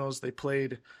Finals, they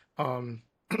played.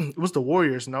 It was the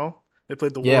Warriors. No, they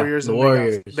played the Warriors, the and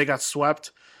Warriors. They got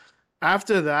swept.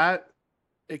 After that,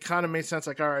 it kind of made sense.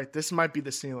 Like, all right, this might be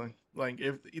the ceiling. Like,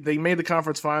 if they made the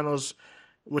conference finals,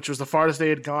 which was the farthest they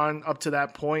had gone up to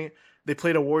that point, they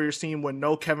played a Warriors team with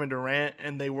no Kevin Durant,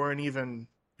 and they weren't even.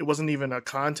 It wasn't even a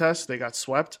contest. They got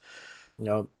swept.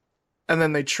 Yep. And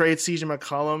then they trade CJ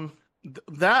McCollum.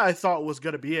 That I thought was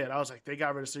going to be it. I was like, they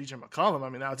got rid of CJ McCollum. I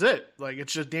mean, that's it. Like,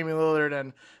 it's just Damian Lillard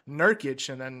and Nurkic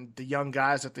and then the young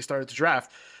guys that they started to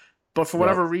draft. But for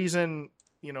whatever reason,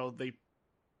 Damian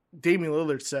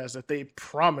Lillard says that they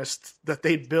promised that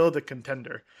they'd build a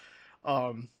contender.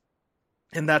 And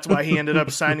that's why he ended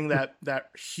up signing that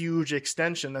huge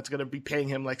extension that's going to be paying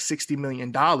him like $60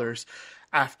 million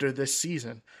after this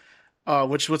season,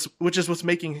 which is what's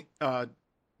making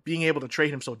being able to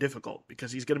trade him so difficult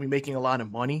because he's going to be making a lot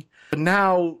of money. But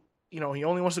now, he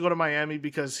only wants to go to Miami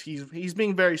because he's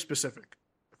being very specific,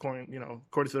 according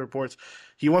to the reports.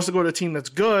 He wants to go to a team that's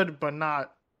good, but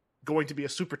not going to be a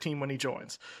super team when he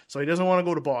joins. So he doesn't want to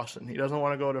go to Boston. He doesn't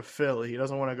want to go to Philly. He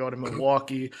doesn't want to go to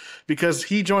Milwaukee because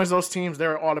he joins those teams.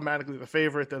 They're automatically the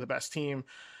favorite. They're the best team.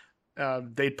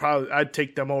 I'd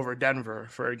take them over Denver,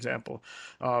 for example.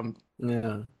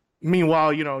 Yeah.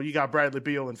 Meanwhile, you got Bradley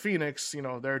Beal in Phoenix.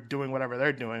 They're doing whatever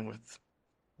they're doing with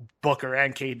Booker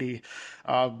and KD.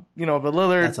 But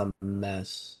Lillard, that's a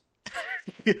mess.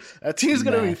 That team's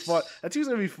gonna be fun. That team's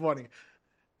gonna be funny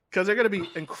because they're gonna be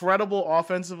incredible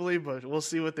offensively, but we'll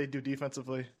see what they do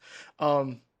defensively.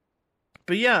 But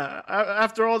yeah,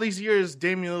 after all these years,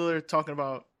 Damian Lillard talking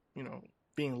about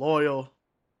being loyal,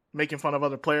 making fun of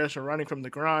other players for running from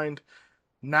the grind.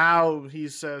 Now he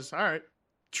says, "All right,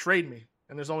 trade me."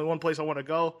 And there's only one place I want to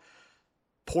go.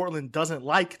 Portland doesn't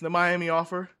like the Miami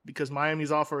offer because Miami's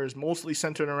offer is mostly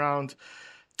centered around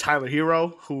Tyler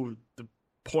Hero, who the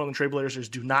Portland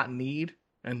Trailblazers do not need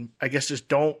and I guess just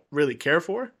don't really care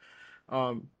for.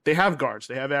 They have guards.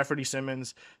 They have Anthony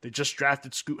Simmons. They just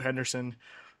drafted Scoot Henderson.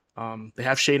 They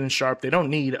have Shaedon Sharpe. They don't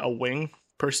need a wing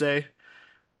per se.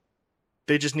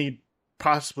 They just need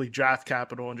possibly draft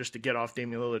capital and just to get off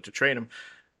Damian Lillard to trade him.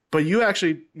 But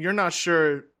you're not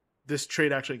sure this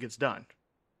trade actually gets done.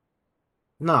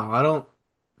 No, I don't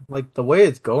like the way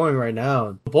it's going right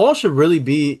now. The ball should really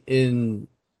be in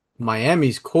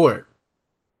Miami's court.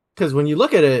 Because when you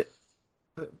look at it,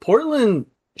 Portland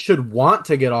should want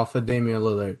to get off of Damian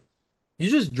Lillard. You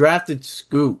just drafted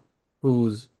Scoot,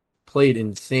 who's played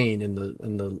insane in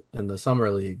the summer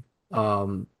league.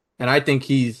 And I think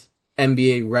he's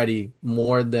NBA ready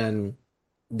more than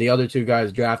the other two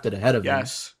guys drafted ahead of him.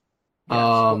 Yes.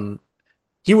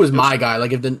 He was my guy.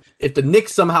 Like if the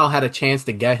Knicks somehow had a chance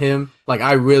to get him, like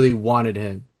I really wanted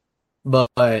him,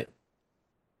 but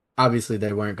obviously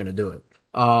they weren't going to do it.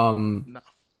 No.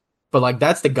 But like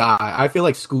that's the guy. I feel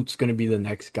like Scoot's going to be the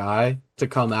next guy to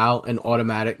come out and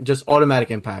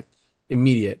automatic impact,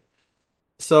 immediate.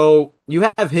 So you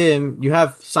have him. You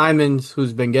have Simons,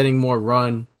 who's been getting more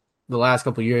run the last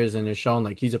couple of years and has shown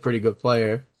like he's a pretty good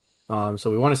player.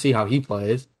 So we want to see how he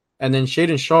plays. And then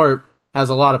Shaedon Sharpe has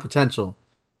a lot of potential.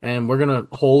 And we're going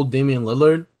to hold Damian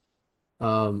Lillard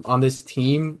on this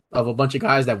team of a bunch of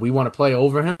guys that we want to play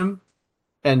over him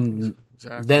and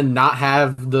then not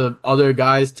have the other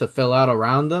guys to fill out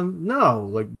around them. No,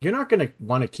 like you're not going to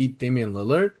want to keep Damian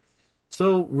Lillard.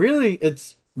 So really,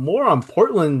 it's more on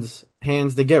Portland's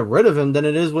hands to get rid of him than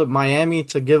it is with Miami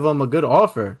to give him a good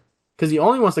offer. Because he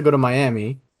only wants to go to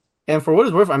Miami. And for what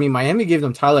it's worth, I mean, Miami gave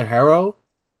them Tyler Harrow.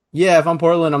 Yeah, if I'm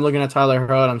Portland, I'm looking at Tyler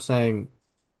Harrow and I'm saying,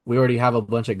 we already have a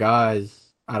bunch of guys.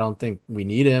 I don't think we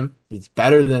need him. He's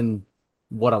better than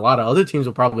what a lot of other teams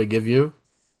will probably give you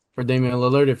for Damian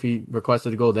Lillard if he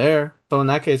requested to go there. So in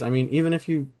that case, I mean, even if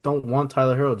you don't want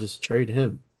Tyler Harrow, just trade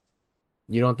him.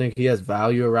 You don't think he has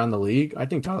value around the league? I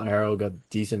think Tyler Harrow got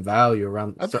decent value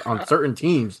around I, on I, certain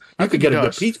teams. I You could think he get a good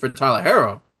does. piece for Tyler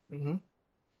Harrow. Hmm.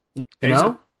 You He's a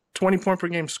know? 20 point per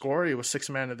game scorer. He was sixth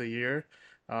man of the year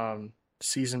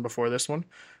season before this one.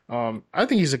 I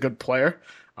think he's a good player.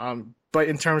 But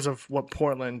in terms of what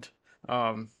Portland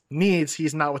needs,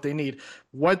 he's not what they need.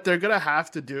 What they're going to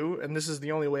have to do, and this is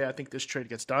the only way I think this trade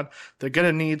gets done, they're going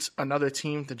to need another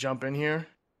team to jump in here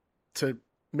to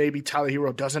maybe Tyler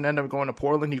Hero doesn't end up going to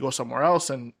Portland. He goes somewhere else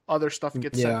and other stuff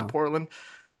gets sent to Yeah. Portland.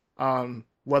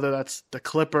 Whether that's the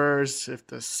Clippers, if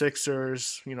the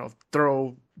Sixers,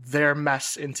 throw their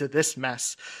mess into this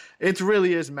mess, it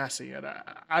really is messy. And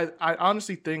I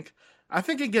honestly I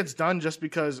think it gets done just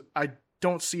because I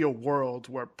don't see a world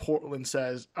where Portland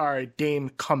says, all right, Dame,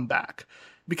 come back.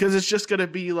 Because it's just going to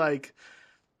be like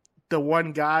the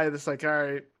one guy that's like, all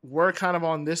right, we're kind of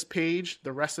on this page,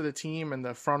 the rest of the team and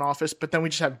the front office, but then we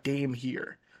just have Dame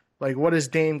here. Like, what is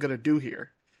Dame going to do here?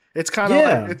 It's kind of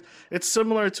Yeah. like it's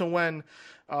similar to when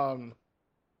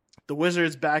the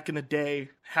Wizards back in the day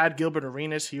had Gilbert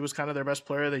Arenas. He was kind of their best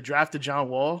player. They drafted John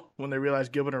Wall when they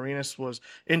realized Gilbert Arenas was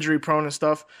injury prone and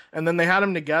stuff. And then they had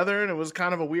them together, and it was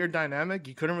kind of a weird dynamic.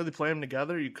 You couldn't really play them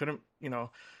together. You couldn't,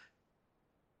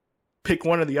 pick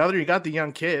one or the other. You got the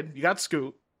young kid. You got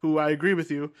Scoot, who I agree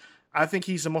with you. I think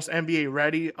he's the most NBA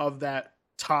ready of that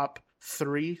top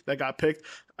three that got picked.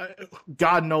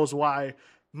 God knows why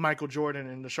Michael Jordan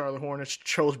and the Charlotte Hornets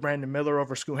chose Brandon Miller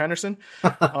over Scoot Henderson.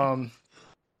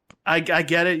 I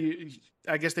get it.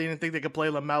 I guess they didn't think they could play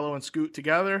LaMelo and Scoot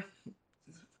together.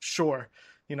 Sure.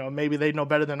 Maybe they know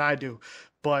better than I do.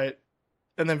 And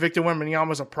then Victor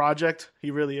Wembanyama's a project.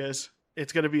 He really is.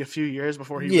 It's going to be a few years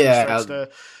before he really starts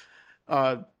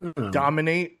to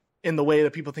dominate in the way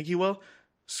that people think he will.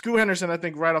 Scoot Henderson, I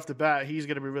think right off the bat, he's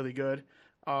going to be really good.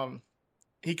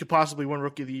 He could possibly win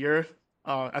Rookie of the Year.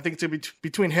 I think it's going to be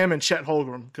between him and Chet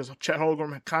Holmgren because Chet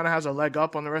Holmgren kind of has a leg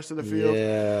up on the rest of the field.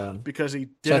 Yeah. Because he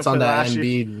didn't Chet's play on that last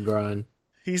year. Embiid run.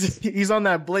 He's on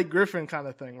that Blake Griffin kind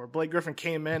of thing where Blake Griffin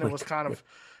came in and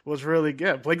was really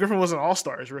good. Blake Griffin was an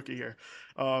all-star his rookie year.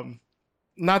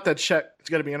 Not that Chet is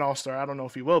going to be an all-star. I don't know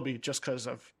if he will be just because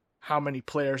of how many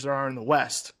players there are in the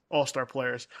West, all-star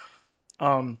players.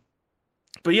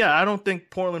 But yeah, I don't think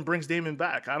Portland brings Damon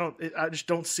back. I just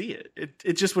don't see it.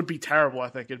 It just would be terrible. I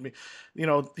think it'd be,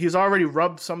 he's already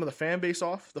rubbed some of the fan base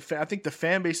off. I think the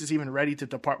fan base is even ready to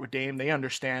depart with Dame. They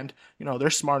understand. They're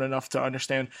smart enough to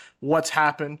understand what's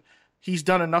happened. He's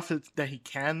done enough that he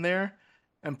can there,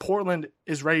 and Portland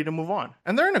is ready to move on.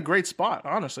 And they're in a great spot.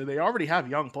 Honestly, they already have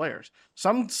young players.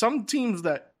 Some teams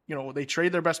that they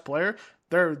trade their best player,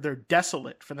 they're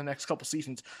desolate for the next couple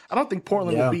seasons. I don't think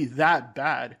Portland will be that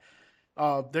bad.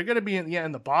 They're going to be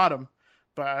in the bottom,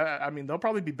 but I mean they'll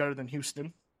probably be better than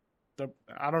Houston.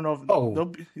 I don't know if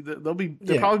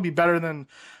they'll probably be better than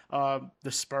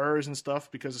the Spurs and stuff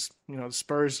because the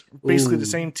Spurs basically the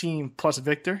same team plus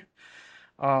Victor.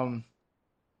 They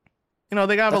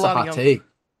got a lot of young. Take.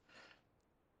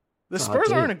 The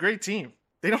Spurs aren't a great team.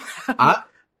 They don't.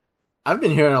 I've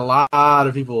been hearing a lot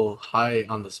of people high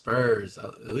on the Spurs,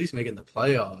 at least making the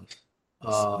playoffs.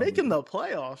 Making the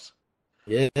playoffs.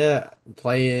 Yeah,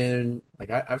 playing like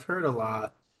I've heard a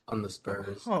lot on the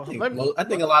Spurs. Oh, I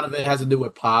think a lot of it has to do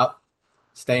with Pop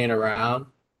staying around,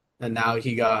 and now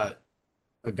he got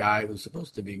a guy who's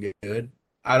supposed to be good.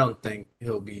 I don't think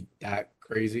he'll be that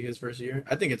crazy his first year.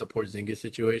 I think it's a Porzingis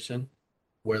situation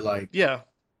where yeah,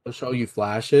 he'll show you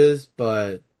flashes,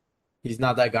 but he's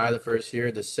not that guy the first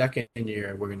year. The second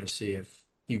year, we're gonna see if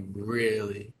he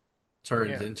really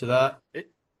turns into that.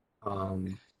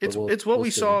 It's what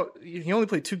we saw. He only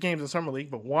played 2 games in Summer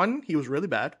League, but one, he was really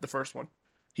bad, the first one.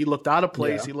 He looked out of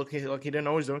place. Yeah. He looked like he didn't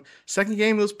know what he was doing. Second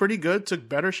game, he was pretty good, took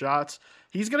better shots.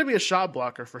 He's going to be a shot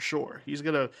blocker for sure. He's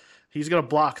going to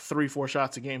block 3-4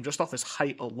 shots a game just off his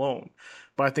height alone.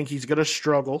 But I think he's going to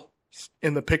struggle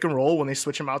in the pick and roll when they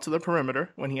switch him out to the perimeter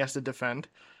when he has to defend.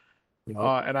 Yep.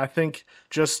 And I think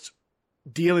just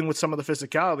dealing with some of the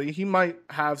physicality, he might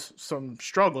have some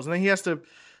struggles. And then he has to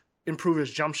improve his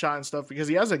jump shot and stuff because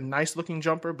he has a nice looking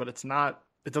jumper, but it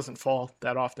doesn't fall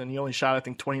that often. He only shot, I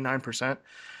think, 29%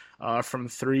 from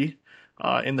 3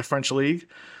 in the French league.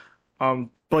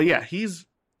 But yeah, he's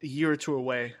a year or two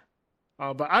away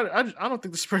But I don't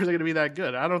think the Spurs are going to be that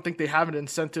good. I don't think they have an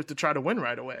incentive to try to win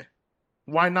right away.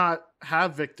 Why not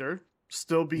have Victor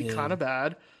still be kind of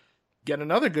bad, get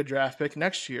another good draft pick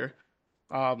next year?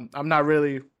 I'm not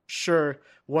really sure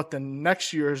what the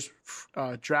next year's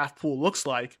draft pool looks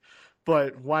like,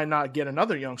 but why not get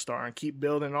another young star and keep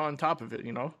building on top of it,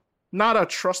 you know? Not a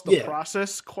trust the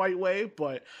process quite way,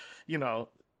 but, you know,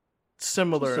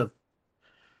 similar.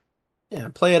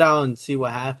 Play it out and see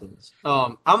what happens.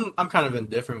 I'm kind of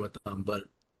indifferent with them, but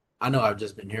I know I've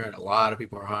just been hearing a lot of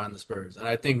people are high on the Spurs, and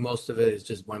I think most of it is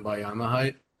just Wembanyama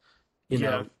hype. You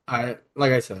know,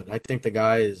 like I said, I think the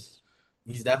guy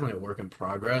he's definitely a work in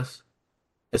progress,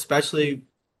 especially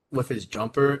with his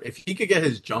jumper. If he could get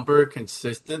his jumper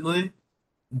consistently,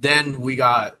 then we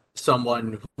got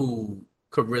someone who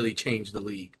could really change the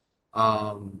league.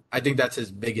 I think that's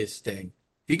his biggest thing.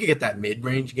 If he could get that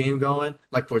mid-range game going,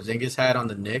 like Porzingis had on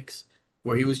the Knicks,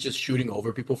 where he was just shooting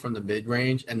over people from the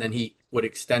mid-range, and then he would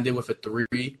extend it with a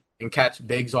three and catch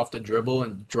bigs off the dribble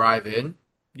and drive in.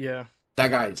 Yeah.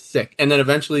 That guy is sick. And then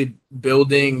eventually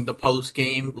building the post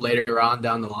game later on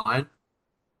down the line.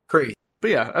 Crazy.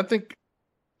 But yeah, I think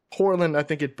Portland,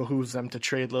 it behooves them to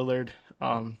trade Lillard.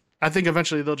 I think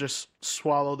eventually they'll just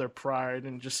swallow their pride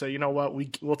and just say, you know what,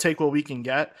 we'll take what we can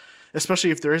get,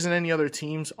 especially if there isn't any other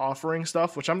teams offering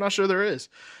stuff, which I'm not sure there is,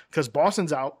 because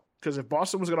Boston's out. Because if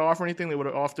Boston was going to offer anything, they would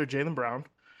have offered Jaylen Brown.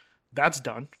 That's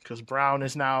done, because Brown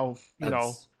is now,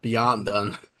 beyond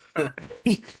done.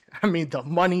 I mean, the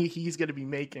money he's going to be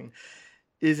making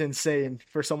is insane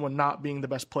for someone not being the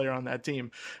best player on that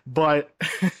team. But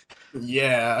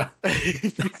yeah,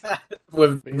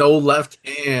 with no left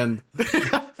hand.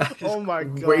 Oh my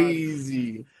god,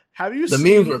 crazy! Have you the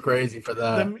seen memes were crazy for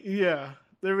that? Yeah,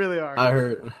 they really are.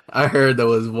 I heard there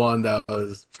was one that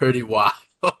was pretty wild.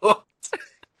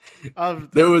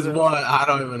 There was one. I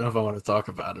don't even know if I want to talk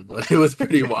about it, but it was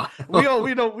pretty wild.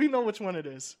 we know which one it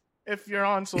is. If you're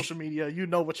on social media, you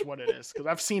know which one it is, because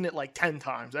I've seen it like 10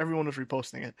 times. Everyone was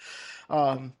reposting it.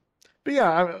 But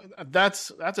yeah,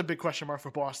 that's a big question mark for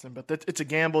Boston. But it's a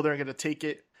gamble. They're going to take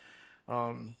it.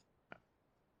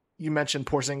 You mentioned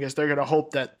Porzingis. They're going to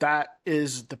hope that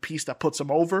is the piece that puts them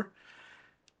over.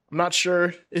 I'm not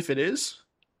sure if it is.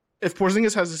 If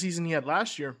Porzingis has the season he had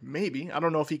last year, maybe. I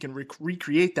don't know if he can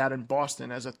recreate that in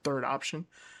Boston as a third option.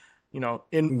 You know,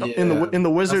 in the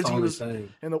Wizards, he was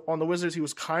on the Wizards. He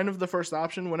was kind of the first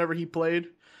option whenever he played,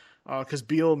 because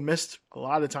Beal missed a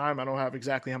lot of time. I don't have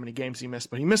exactly how many games he missed,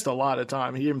 but he missed a lot of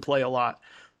time. He didn't play a lot.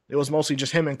 It was mostly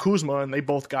just him and Kuzma, and they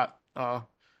both got,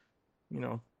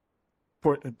 Kuzma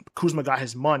got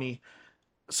his money.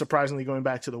 Surprisingly, going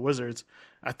back to the Wizards,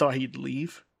 I thought he'd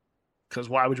leave, because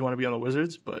why would you want to be on the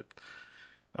Wizards? But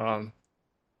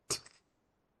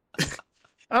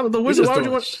the Wizards. Why would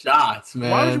you want shots, man?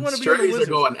 Why would you want to be on the Wizards?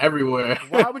 Are going everywhere.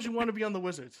 Why would you want to be on the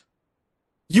Wizards?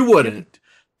 You wouldn't.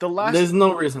 There's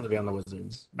no reason to be on the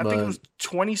Wizards. I think it was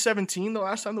 2017, the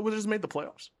last time the Wizards made the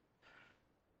playoffs.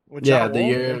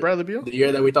 The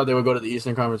year that we thought they would go to the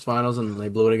Eastern Conference Finals, and they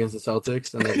blew it against the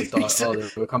Celtics, and then we thought,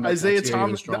 they would come back Isaiah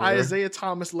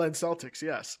Thomas led Celtics.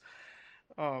 Yes.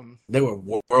 They were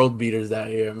world beaters that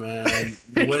year, man.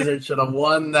 The Wizards should have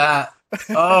won that.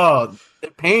 Oh,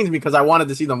 it pains me because I wanted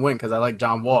to see them win because I like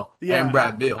John Wall and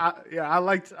Brad Beal. I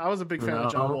was a big fan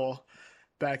of John Wall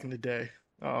back in the day.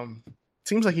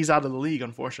 Seems like he's out of the league,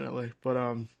 unfortunately.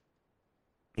 But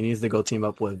he needs to go team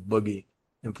up with Boogie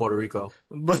in Puerto Rico.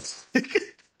 But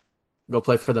go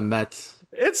play for the Mets.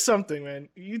 It's something, man.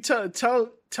 You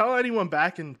tell anyone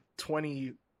back in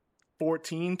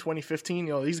 2014,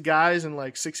 2015, these guys in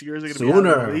like 6 years are going to be out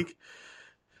of the league.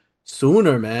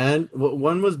 Sooner, man.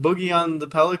 When was Boogie on the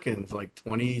Pelicans? Like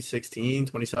 2016,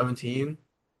 2017?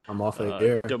 I'm off that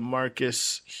year.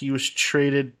 DeMarcus, he was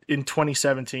traded in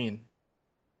 2017.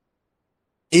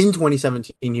 In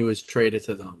 2017, he was traded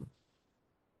to them.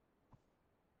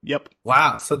 Yep.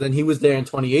 Wow. So then he was there in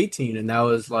 2018, and that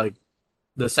was like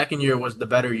the second year was the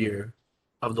better year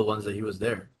of the ones that he was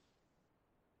there.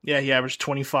 Yeah, he averaged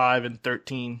 25 and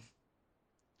 13.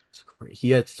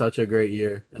 He had such a great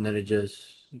year, and then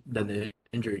the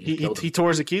injury killed him. He tore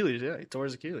his Achilles. Yeah, he tore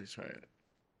his Achilles.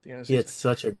 Right. He had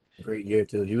such a great year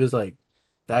too. He was like,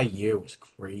 that year was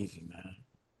crazy, man.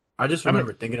 I just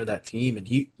remember thinking of that team, and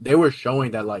they were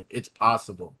showing that like it's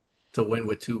possible to win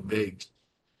with two bigs.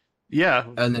 Yeah,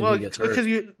 and then he gets hurt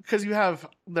because you have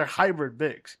their hybrid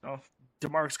bigs.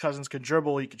 DeMarcus Cousins could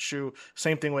dribble, he could shoot.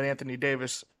 Same thing with Anthony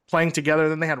Davis playing together.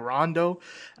 Then they had Rondo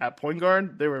at point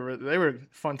guard. They were a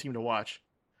fun team to watch,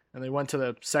 and they went to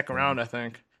the second round, I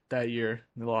think, that year.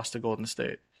 They lost to Golden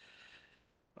State.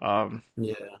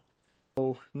 Yeah.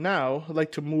 So now I'd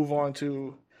like to move on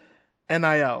to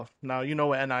NIL. Now, you know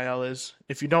what NIL is.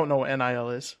 If you don't know what NIL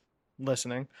is,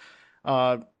 listening,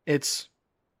 it's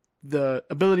the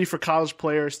ability for college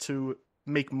players to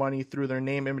make money through their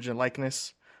name, image, and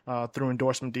likeness, through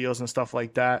endorsement deals and stuff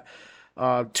like that.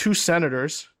 Two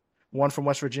senators, one from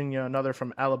West Virginia, another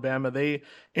from Alabama, they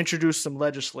introduced some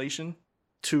legislation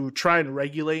to try and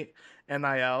regulate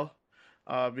NIL,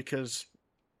 because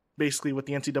basically what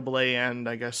the NCAA and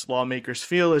I guess lawmakers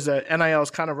feel is that NIL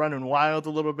is kind of running wild a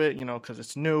little bit, because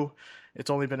it's new. It's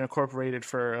only been incorporated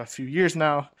for a few years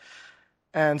now.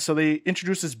 And so they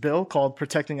introduced this bill called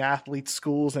Protecting Athletes,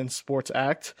 Schools, and Sports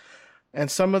Act. And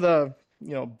some of the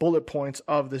bullet points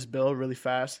of this bill really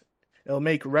fast. It'll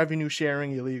make revenue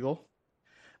sharing illegal.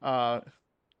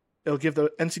 It'll give the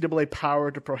NCAA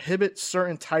power to prohibit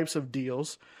certain types of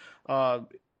deals. For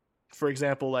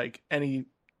example, like any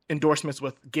endorsements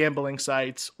with gambling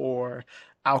sites or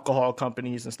alcohol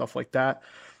companies and stuff like that.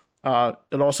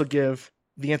 It'll also give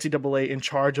the NCAA in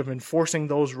charge of enforcing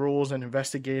those rules and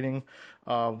investigating,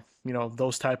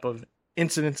 those type of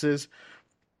incidences,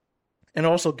 and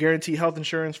also guarantee health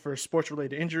insurance for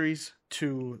sports-related injuries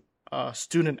to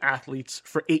student athletes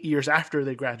for 8 years after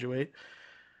they graduate.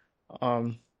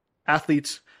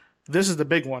 Athletes, this is the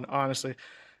big one, honestly,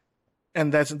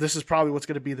 and this is probably what's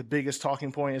going to be the biggest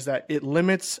talking point, is that it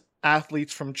limits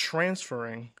athletes from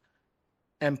transferring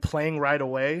and playing right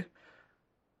away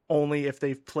only if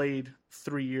they've played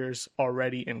 3 years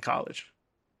already in college.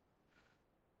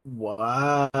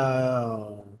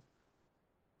 Wow.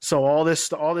 So all this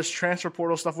transfer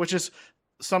portal stuff, which is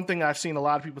something I've seen a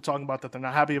lot of people talking about that they're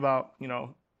not happy about,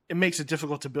 it makes it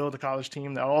difficult to build a college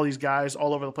team. That all these guys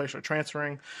all over the place are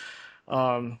transferring.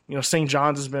 St.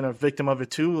 John's has been a victim of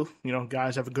it too.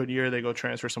 Guys have a good year, they go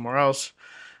transfer somewhere else.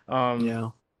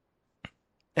 Yeah.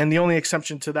 And the only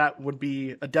exception to that would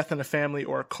be a death in the family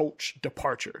or a coach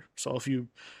departure. So if you,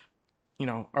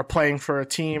 are playing for a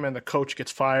team and the coach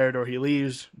gets fired or he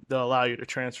leaves, they'll allow you to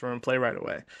transfer and play right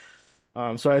away.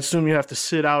 So I assume you have to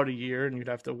sit out a year and you'd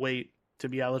have to wait to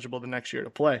be eligible the next year to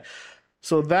play.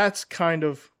 So that's kind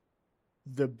of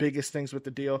the biggest things with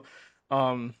the deal.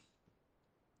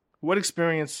 What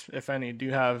experience, if any, do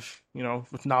you have,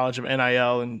 with knowledge of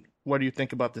NIL, and what do you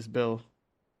think about this bill?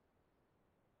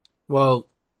 Well,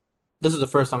 this is the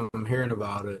first time I'm hearing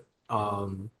about it.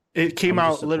 It came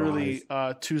I'm just out literally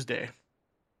surprised. Tuesday.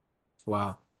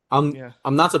 Wow. I'm Yeah.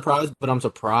 I'm not surprised, but I'm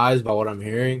surprised by what I'm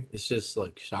hearing. It's just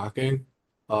like shocking.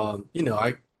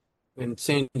 I in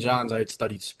St. John's I had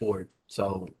studied sport,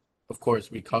 so of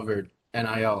course we covered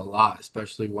NIL a lot,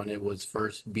 especially when it was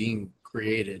first being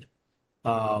created.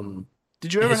 Um,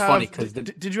 Did you ever it's funny have because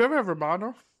did you ever have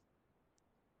Romano?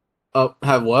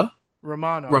 have what? The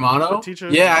Romano? teacher?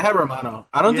 Yeah, I had Romano.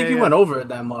 I don't Yeah, think he yeah. went over it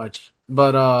that much,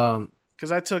 but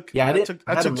Because I took yeah, I took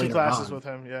I I had took him two later classes on. with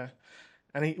him. Yeah,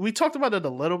 and we talked about it a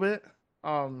little bit.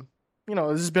 This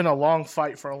has been a long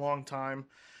fight for a long time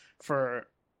for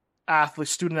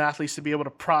student athletes to be able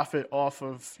to profit off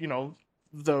of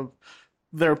the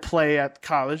their play at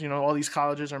college. All these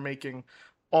colleges are making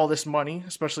all this money,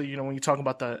 especially when you talk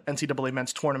about the NCAA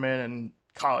men's tournament and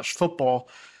college football.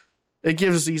 It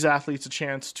gives these athletes a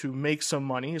chance to make some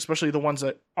money, especially the ones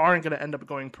that aren't going to end up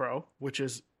going pro, which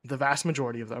is the vast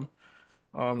majority of them,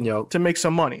 Yep. to make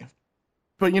some money.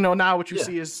 But now what you Yeah.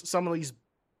 see is some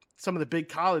of the big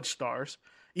college stars,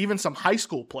 even some high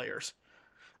school players,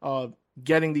 uh,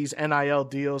 getting these NIL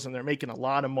deals, and they're making a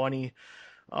lot of money.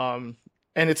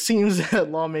 And it seems that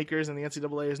lawmakers and the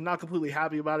NCAA is not completely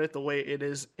happy about it the way it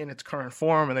is in its current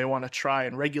form, and they want to try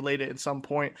and regulate it at some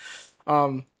point.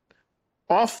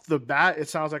 Off the bat, it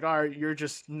sounds like, all right, you're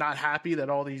just not happy that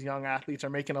all these young athletes are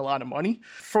making a lot of money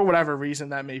for whatever reason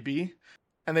that may be,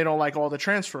 and they don't like all the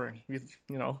transferring.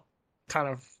 Kind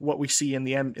of what we see in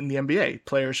the NBA,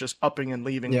 players just upping and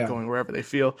leaving and Yeah. going wherever they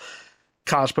feel.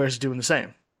 College players are doing the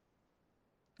same.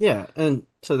 Yeah. And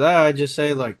to that I just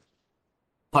say like,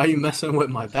 why are you messing with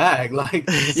my bag? Like,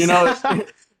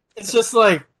 it's just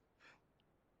like,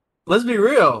 let's be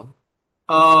real.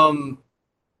 Um,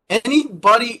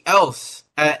 Anybody else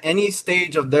at any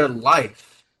stage of their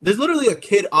life, there's literally a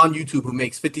kid on YouTube who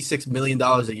makes $56 million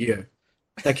a year.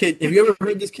 That kid, have you ever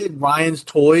heard this kid Ryan's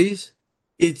Toys?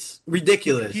 It's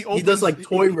ridiculous. he He does opens. like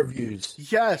toy reviews.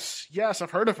 Yes,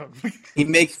 I've heard of him. He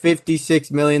makes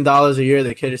 $56 million a year.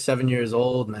 The kid is 7 years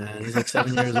old, man. He's like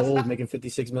 7 years old, making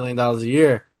 $56 million a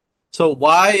year. So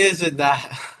why is it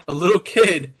that a little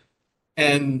kid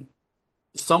and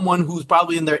someone who's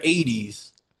probably in their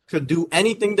 80s could do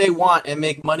anything they want and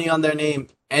make money on their name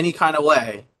any kind of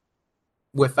way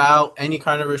without any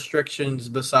kind of restrictions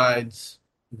besides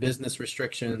business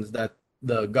restrictions that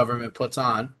the government puts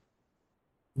on?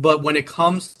 But when it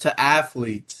comes to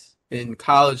athletes in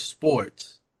college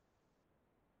sports,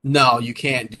 no, you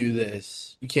can't do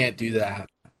this. You can't do that.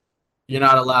 You're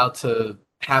not allowed to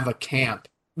have a camp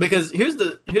because here's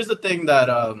the thing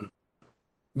that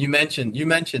you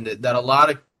mentioned it, that a lot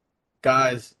of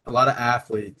guys, a lot of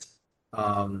athletes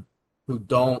who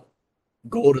don't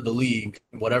go to the league,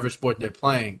 whatever sport they're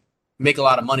playing, make a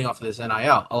lot of money off of this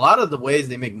NIL. A lot of the ways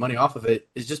they make money off of it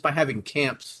is just by having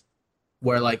camps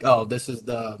where, like, oh, this is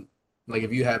the, like,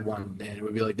 if you had one, then it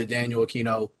would be like the Daniel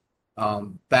Aquino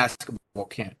basketball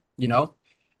camp,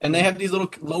 and they have these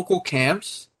little local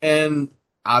camps, and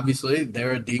obviously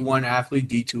they're a D1 athlete,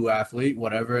 D2 athlete,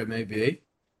 whatever it may be,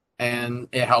 and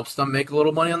it helps them make a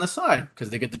little money on the side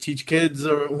because they get to teach kids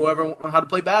or whoever how to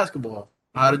play basketball,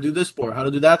 how to do this sport, how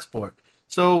to do that sport.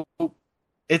 So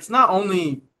it's not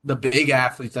only the big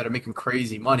athletes that are making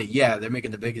crazy money. Yeah, they're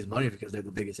making the biggest money because they're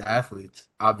the biggest athletes.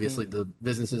 Obviously, the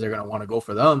businesses are going to want to go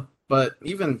for them, but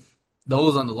even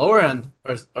those on the lower end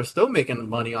are still making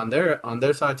money on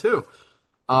their side too.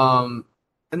 And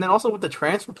then also with the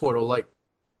transfer portal, like,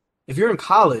 if you're in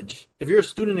college, if you're a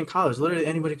student in college, literally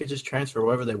anybody could just transfer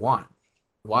wherever they want.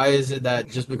 Why is it that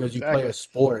just because you play a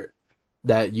sport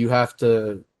that you have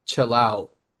to chill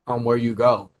out on where you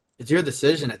go? It's your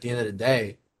decision at the end of the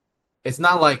day. It's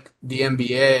not like the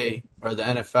NBA or the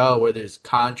NFL where there's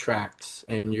contracts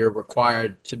and you're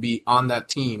required to be on that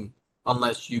team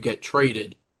unless you get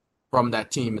traded from that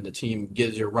team and the team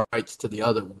gives your rights to the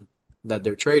other one that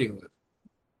they're trading with.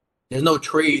 There's no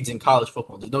trades in college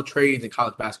football. There's no trades in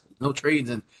college basketball. There's no trades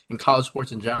in college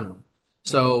sports in general.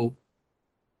 So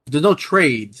if there's no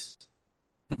trades,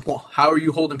 well, how are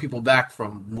you holding people back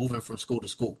from moving from school to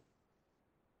school?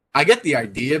 I get the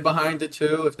idea behind it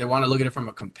too. If they want to look at it from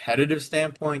a competitive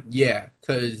standpoint, yeah,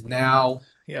 because now,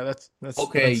 Yeah, that's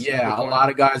okay, that's yeah, good a point. lot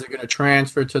of guys are going to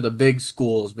transfer to the big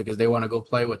schools because they want to go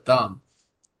play with them.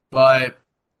 But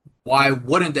why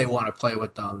wouldn't they want to play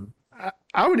with them?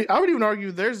 I would even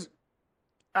argue there's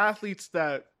athletes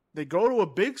that they go to a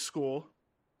big school,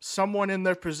 someone in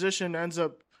their position ends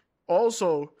up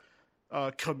also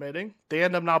committing. They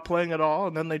end up not playing at all,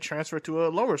 and then they transfer to a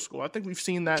lower school. I think we've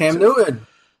seen that Cam too. Newton.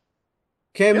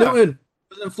 Cam Yeah, Newton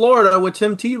was in Florida with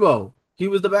Tim Tebow. He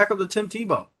was the backup to Tim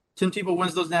Tebow. Tim Tebow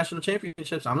wins those national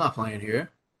championships. I'm not playing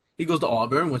here. He goes to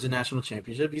Auburn, wins a national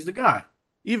championship. He's the guy.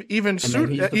 even And then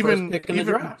he's the first even pick in the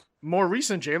even draft. more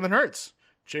recent, Jalen Hurts.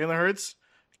 Jalen Hurts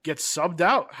gets subbed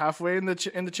out halfway in the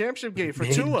championship game for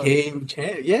Big Tua. game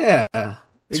champ. Yeah,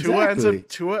 exactly.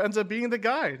 Tua ends up being the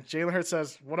guy. Jalen Hurts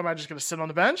says, "What am I just going to sit on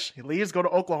the bench?" He leaves, go to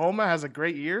Oklahoma, has a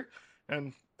great year,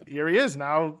 and here he is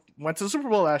now. Went to the Super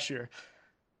Bowl last year.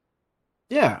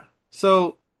 Yeah.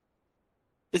 So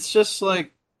it's just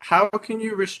like, how can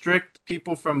you restrict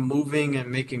people from moving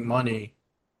and making money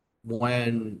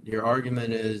when your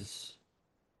argument is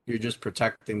you're just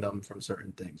protecting them from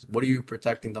certain things? What are you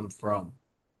protecting them from?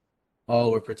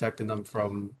 Oh, we're protecting them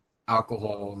from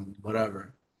alcohol and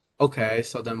whatever. Okay,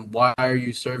 so then why are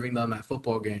you serving them at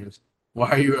football games? Why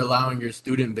are you allowing your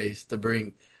student base to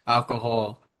bring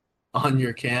alcohol on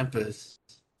your campus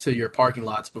to your parking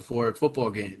lots before football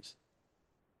games?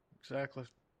 Exactly.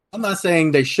 I'm not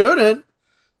saying they shouldn't,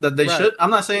 that they Right. should.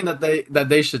 I'm not saying that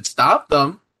they should stop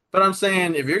them, but I'm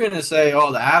saying if you're going to say,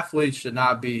 oh, the athletes should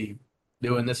not be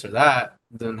doing this or that,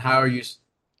 then how are you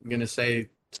going to say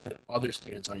to other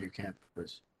students on your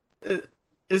campus?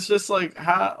 It's just like,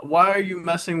 how? Why are you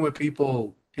messing with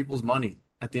people's money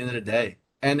at the end of the day?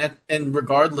 And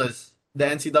regardless, the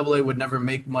NCAA would never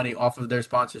make money off of their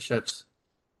sponsorships.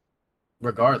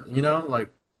 Regardless, like,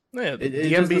 Yeah, it the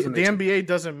just NBA doesn't make the sense. NBA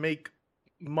doesn't make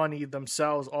money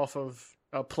themselves off of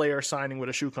a player signing with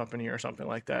a shoe company or something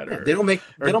like that, Yeah, they don't make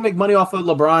or money off of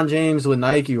LeBron James with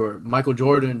Nike or Michael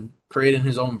Jordan creating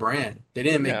his own brand. They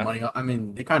didn't make yeah, money. I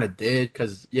mean, they kind of did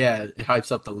because yeah, it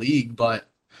hypes up the league, but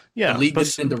the yeah, league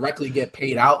didn't directly get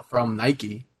paid out from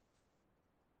Nike.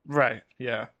 right,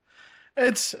 yeah.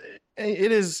 It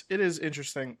is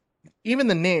interesting. Even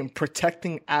the name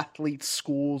protecting athletes,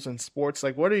 schools, and sports.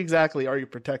 Like, what exactly are you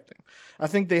protecting? I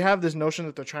think they have this notion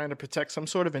that they're trying to protect some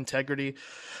sort of integrity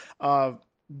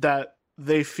that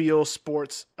they feel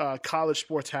college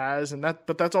sports has,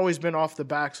 but that's always been off the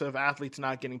backs of athletes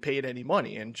not getting paid any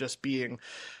money and just being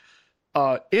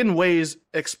in ways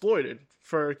exploited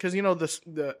for because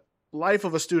the life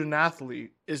of a student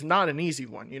athlete is not an easy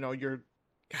one. You're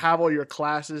have all your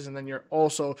classes and then you're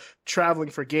also traveling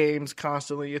for games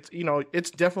constantly.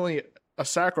 It's definitely a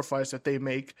sacrifice that they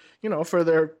make, for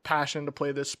their passion to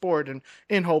play this sport and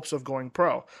in hopes of going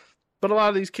pro. But a lot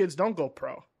of these kids don't go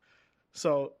pro.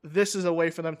 So this is a way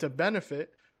for them to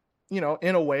benefit, in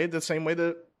a way, the same way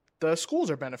that the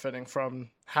schools are benefiting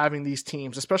from having these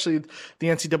teams, especially the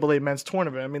NCAA men's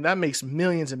tournament. I mean, that makes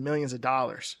millions and millions of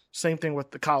dollars. Same thing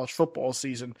with the college football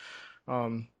season.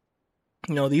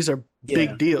 These are Yeah.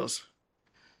 big deals.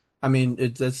 I mean,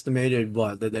 it's estimated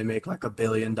that they make like $1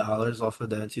 billion off of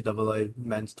the NCAA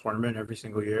men's tournament every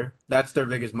single year. That's their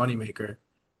biggest moneymaker.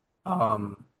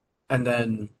 And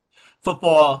then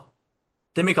football,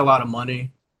 they make a lot of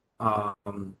money, but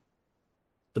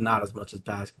not as much as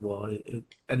basketball.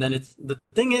 And then the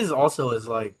thing is also is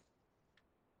like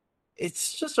it's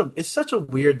such a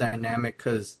weird dynamic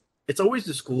because it's always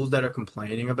the schools that are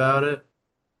complaining about it.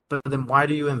 But then why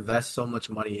do you invest so much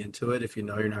money into it if you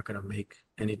know you're not going to make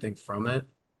anything from it?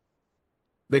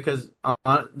 Because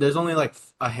there's only like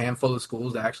a handful of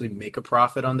schools that actually make a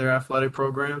profit on their athletic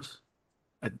programs.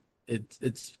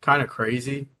 It's kind of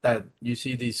crazy that you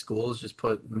see these schools just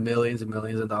put millions and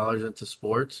millions of dollars into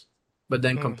sports, but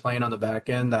then complain on the back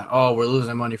end that, oh, we're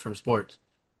losing money from sports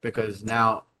because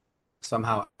now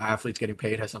somehow athletes getting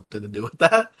paid has something to do with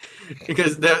that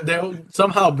because they'll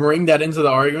somehow bring that into the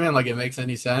argument like it makes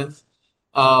any sense.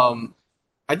 I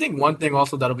think one thing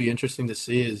also that'll be interesting to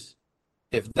see is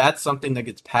if that's something that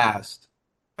gets passed,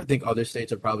 I think other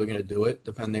states are probably going to do it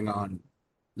depending on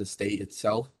the state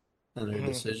itself and their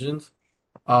decisions.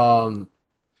 It's going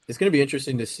to be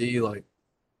interesting to see like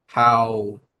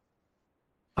how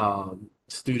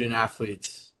student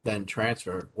athletes then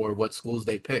transfer or what schools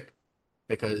they pick.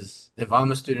 Because if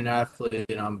I'm a student athlete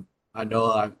and I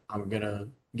know I'm gonna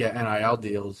get NIL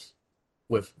deals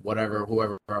with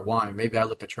whoever I want. Maybe I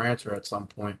look to transfer at some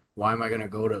point. Why am I gonna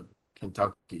go to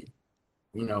Kentucky?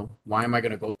 Why am I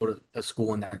gonna go to a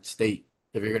school in that state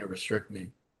if you're gonna restrict me?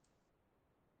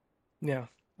 Yeah,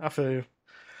 I feel you.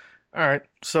 All right,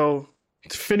 so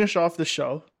to finish off the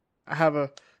show, I have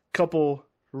a couple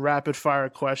rapid fire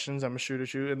questions I'm gonna shoot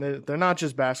at you, and they're not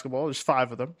just basketball. There's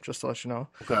 5 of them, just to let you know.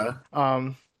 Okay.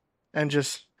 And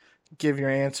just give your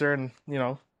answer and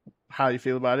how you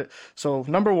feel about it. So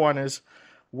number 1 is,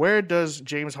 where does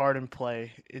James Harden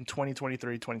play in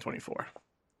 2023, 2024?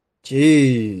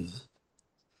 Jeez.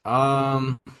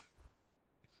 I'm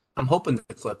hoping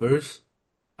the Clippers.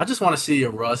 I just want to see a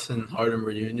Russ and Harden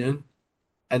reunion,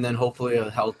 and then hopefully at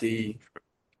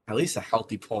least a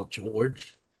healthy Paul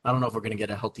George. I don't know if we're gonna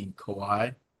get a healthy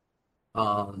Kawhi.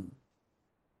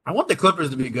 I want the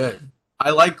Clippers to be good. I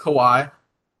like Kawhi.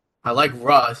 I like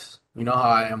Russ. You know how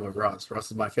I am with Russ. Russ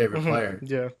is my favorite player.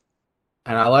 Yeah.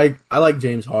 And I like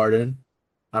James Harden.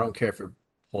 I don't care for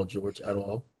Paul George at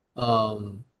all.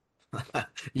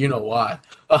 You know why.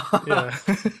 Yeah.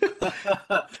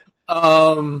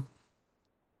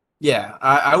 Yeah,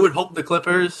 I would hope the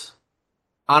Clippers.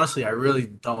 Honestly, I really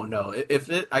don't know.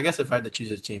 I guess if I had to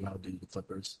choose a team, I would do the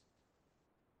Clippers.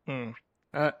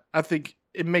 I think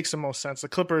it makes the most sense. The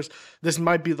Clippers, this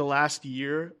might be the last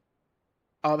year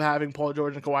of having Paul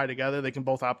George and Kawhi together. They can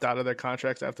both opt out of their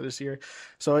contracts after this year.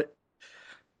 So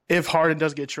if Harden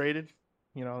does get traded,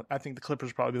 I think the Clippers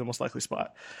will probably be the most likely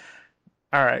spot.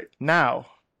 All right, now,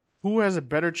 who has a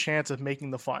better chance of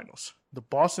making the finals? The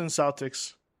Boston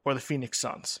Celtics or the Phoenix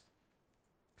Suns?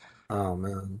 Oh,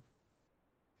 man.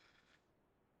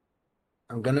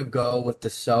 I'm going to go with the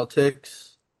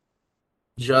Celtics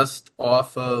just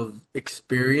off of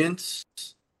experience.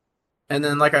 And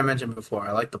then, like I mentioned before,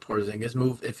 I like the Porzingis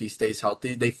move if he stays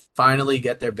healthy. They finally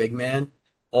get their big man.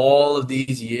 All of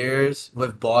these years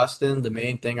with Boston, the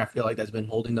main thing I feel like that's been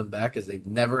holding them back is they've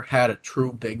never had a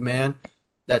true big man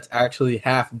that's actually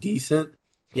half decent.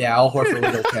 Yeah, Al Horford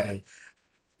was okay.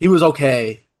 He was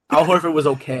okay. Al Horford was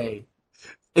okay.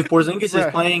 If Porzingis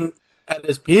is playing at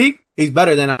his peak, he's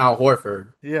better than Al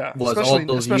Horford. Yeah, was all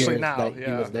those years now, that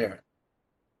he was there.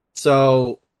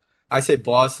 So I say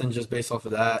Boston just based off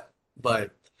of that.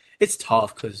 But it's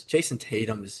tough because Jason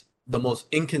Tatum is the most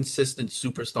inconsistent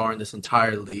superstar in this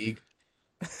entire league.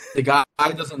 The guy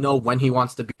doesn't know when he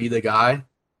wants to be the guy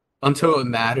until it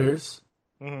matters.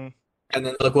 Mm-hmm. And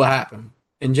then look what happened.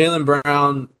 And Jaylen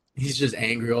Brown, he's just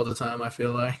angry all the time, I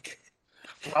feel like.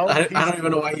 Well, I don't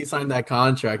even know why he signed that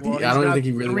contract. Well, I don't even think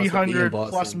he really wants to be in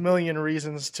Boston. 300+ million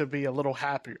reasons to be a little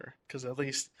happier because at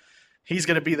least he's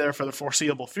going to be there for the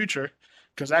foreseeable future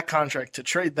because that contract, to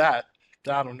trade that,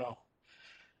 I don't know.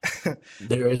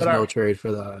 There is no trade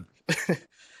for that.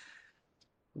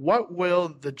 What will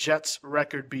the Jets'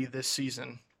 record be this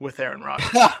season with Aaron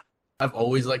Rodgers? I've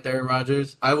always liked Aaron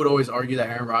Rodgers. I would always argue that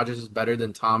Aaron Rodgers is better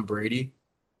than Tom Brady.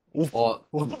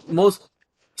 Most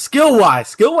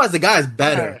skill-wise, the guy is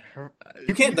better.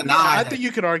 You can't deny. I think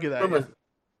you could argue that.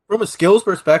 From a skills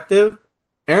perspective,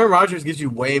 Aaron Rodgers gives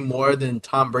you way more than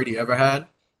Tom Brady ever had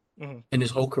in his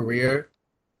whole career.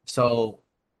 So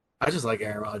I just like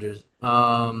Aaron Rodgers.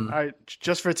 All right,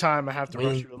 just for time, I have to rush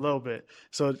Win you a little bit.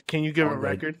 So can you give all a good.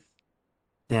 record?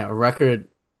 Yeah, record.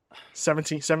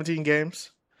 17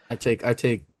 games. I take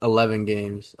 11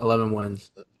 games, 11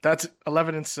 wins. That's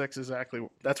 11-6 exactly.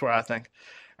 That's where I think.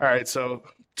 All right, so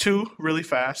two really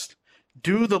fast.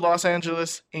 Do the Los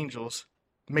Angeles Angels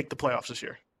make the playoffs this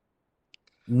year?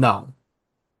 No,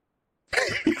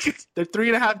 They're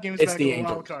 3.5 games it's back of the the wild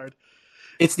Angels. card.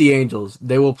 It's the Angels.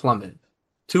 They will plummet.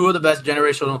 Two of the best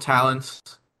generational talents,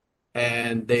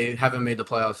 and they haven't made the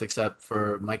playoffs except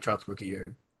for Mike Trout's rookie year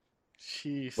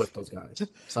Jeez. with those guys.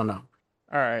 So no.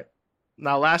 All right.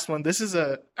 Now, last one. This is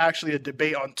actually a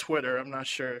debate on Twitter. I'm not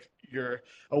sure if you're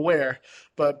aware,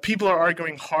 but people are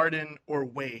arguing Harden or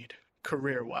Wade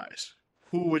career wise.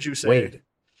 Who would you say? Wade.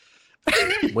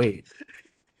 Wade.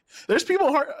 There's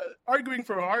people arguing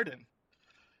for Harden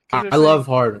because I love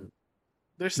Harden,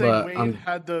 they're saying but Wade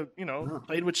had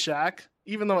played with Shaq,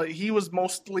 even though he was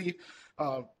mostly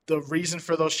the reason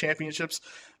for those championships.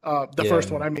 The first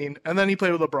yeah. one, I mean, and then he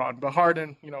played with LeBron. But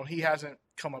Harden, he hasn't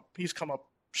come up. He's come up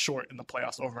short in the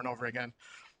playoffs over and over again.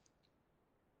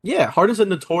 Yeah, Harden's a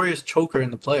notorious choker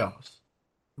in the playoffs.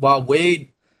 While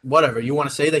Wade, whatever, you want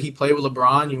to say that he played with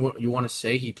LeBron, you want to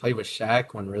say he played with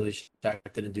Shaq when really Shaq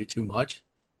didn't do too much.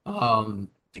 The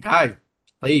guy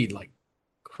played like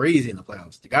crazy in the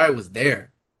playoffs. The guy was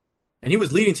there, and he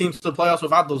was leading teams to the playoffs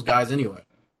without those guys anyway,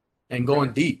 and going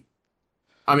Right. deep.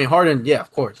 I mean, Harden, yeah,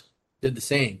 of course, did the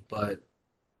same, but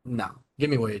no, give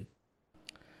me Wade.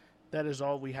 That is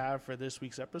all we have for this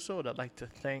week's episode. I'd like to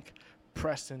thank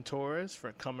Preston Torres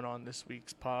for coming on this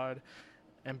week's pod.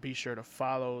 And be sure to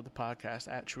follow the podcast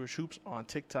at Truish Hoops on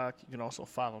TikTok. You can also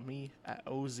follow me at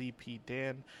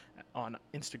OZPDan on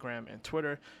Instagram and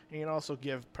Twitter. And you can also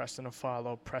give Preston a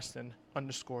follow,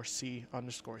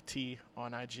 Preston_C_T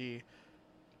on IG.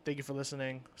 Thank you for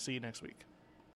listening. See you next week.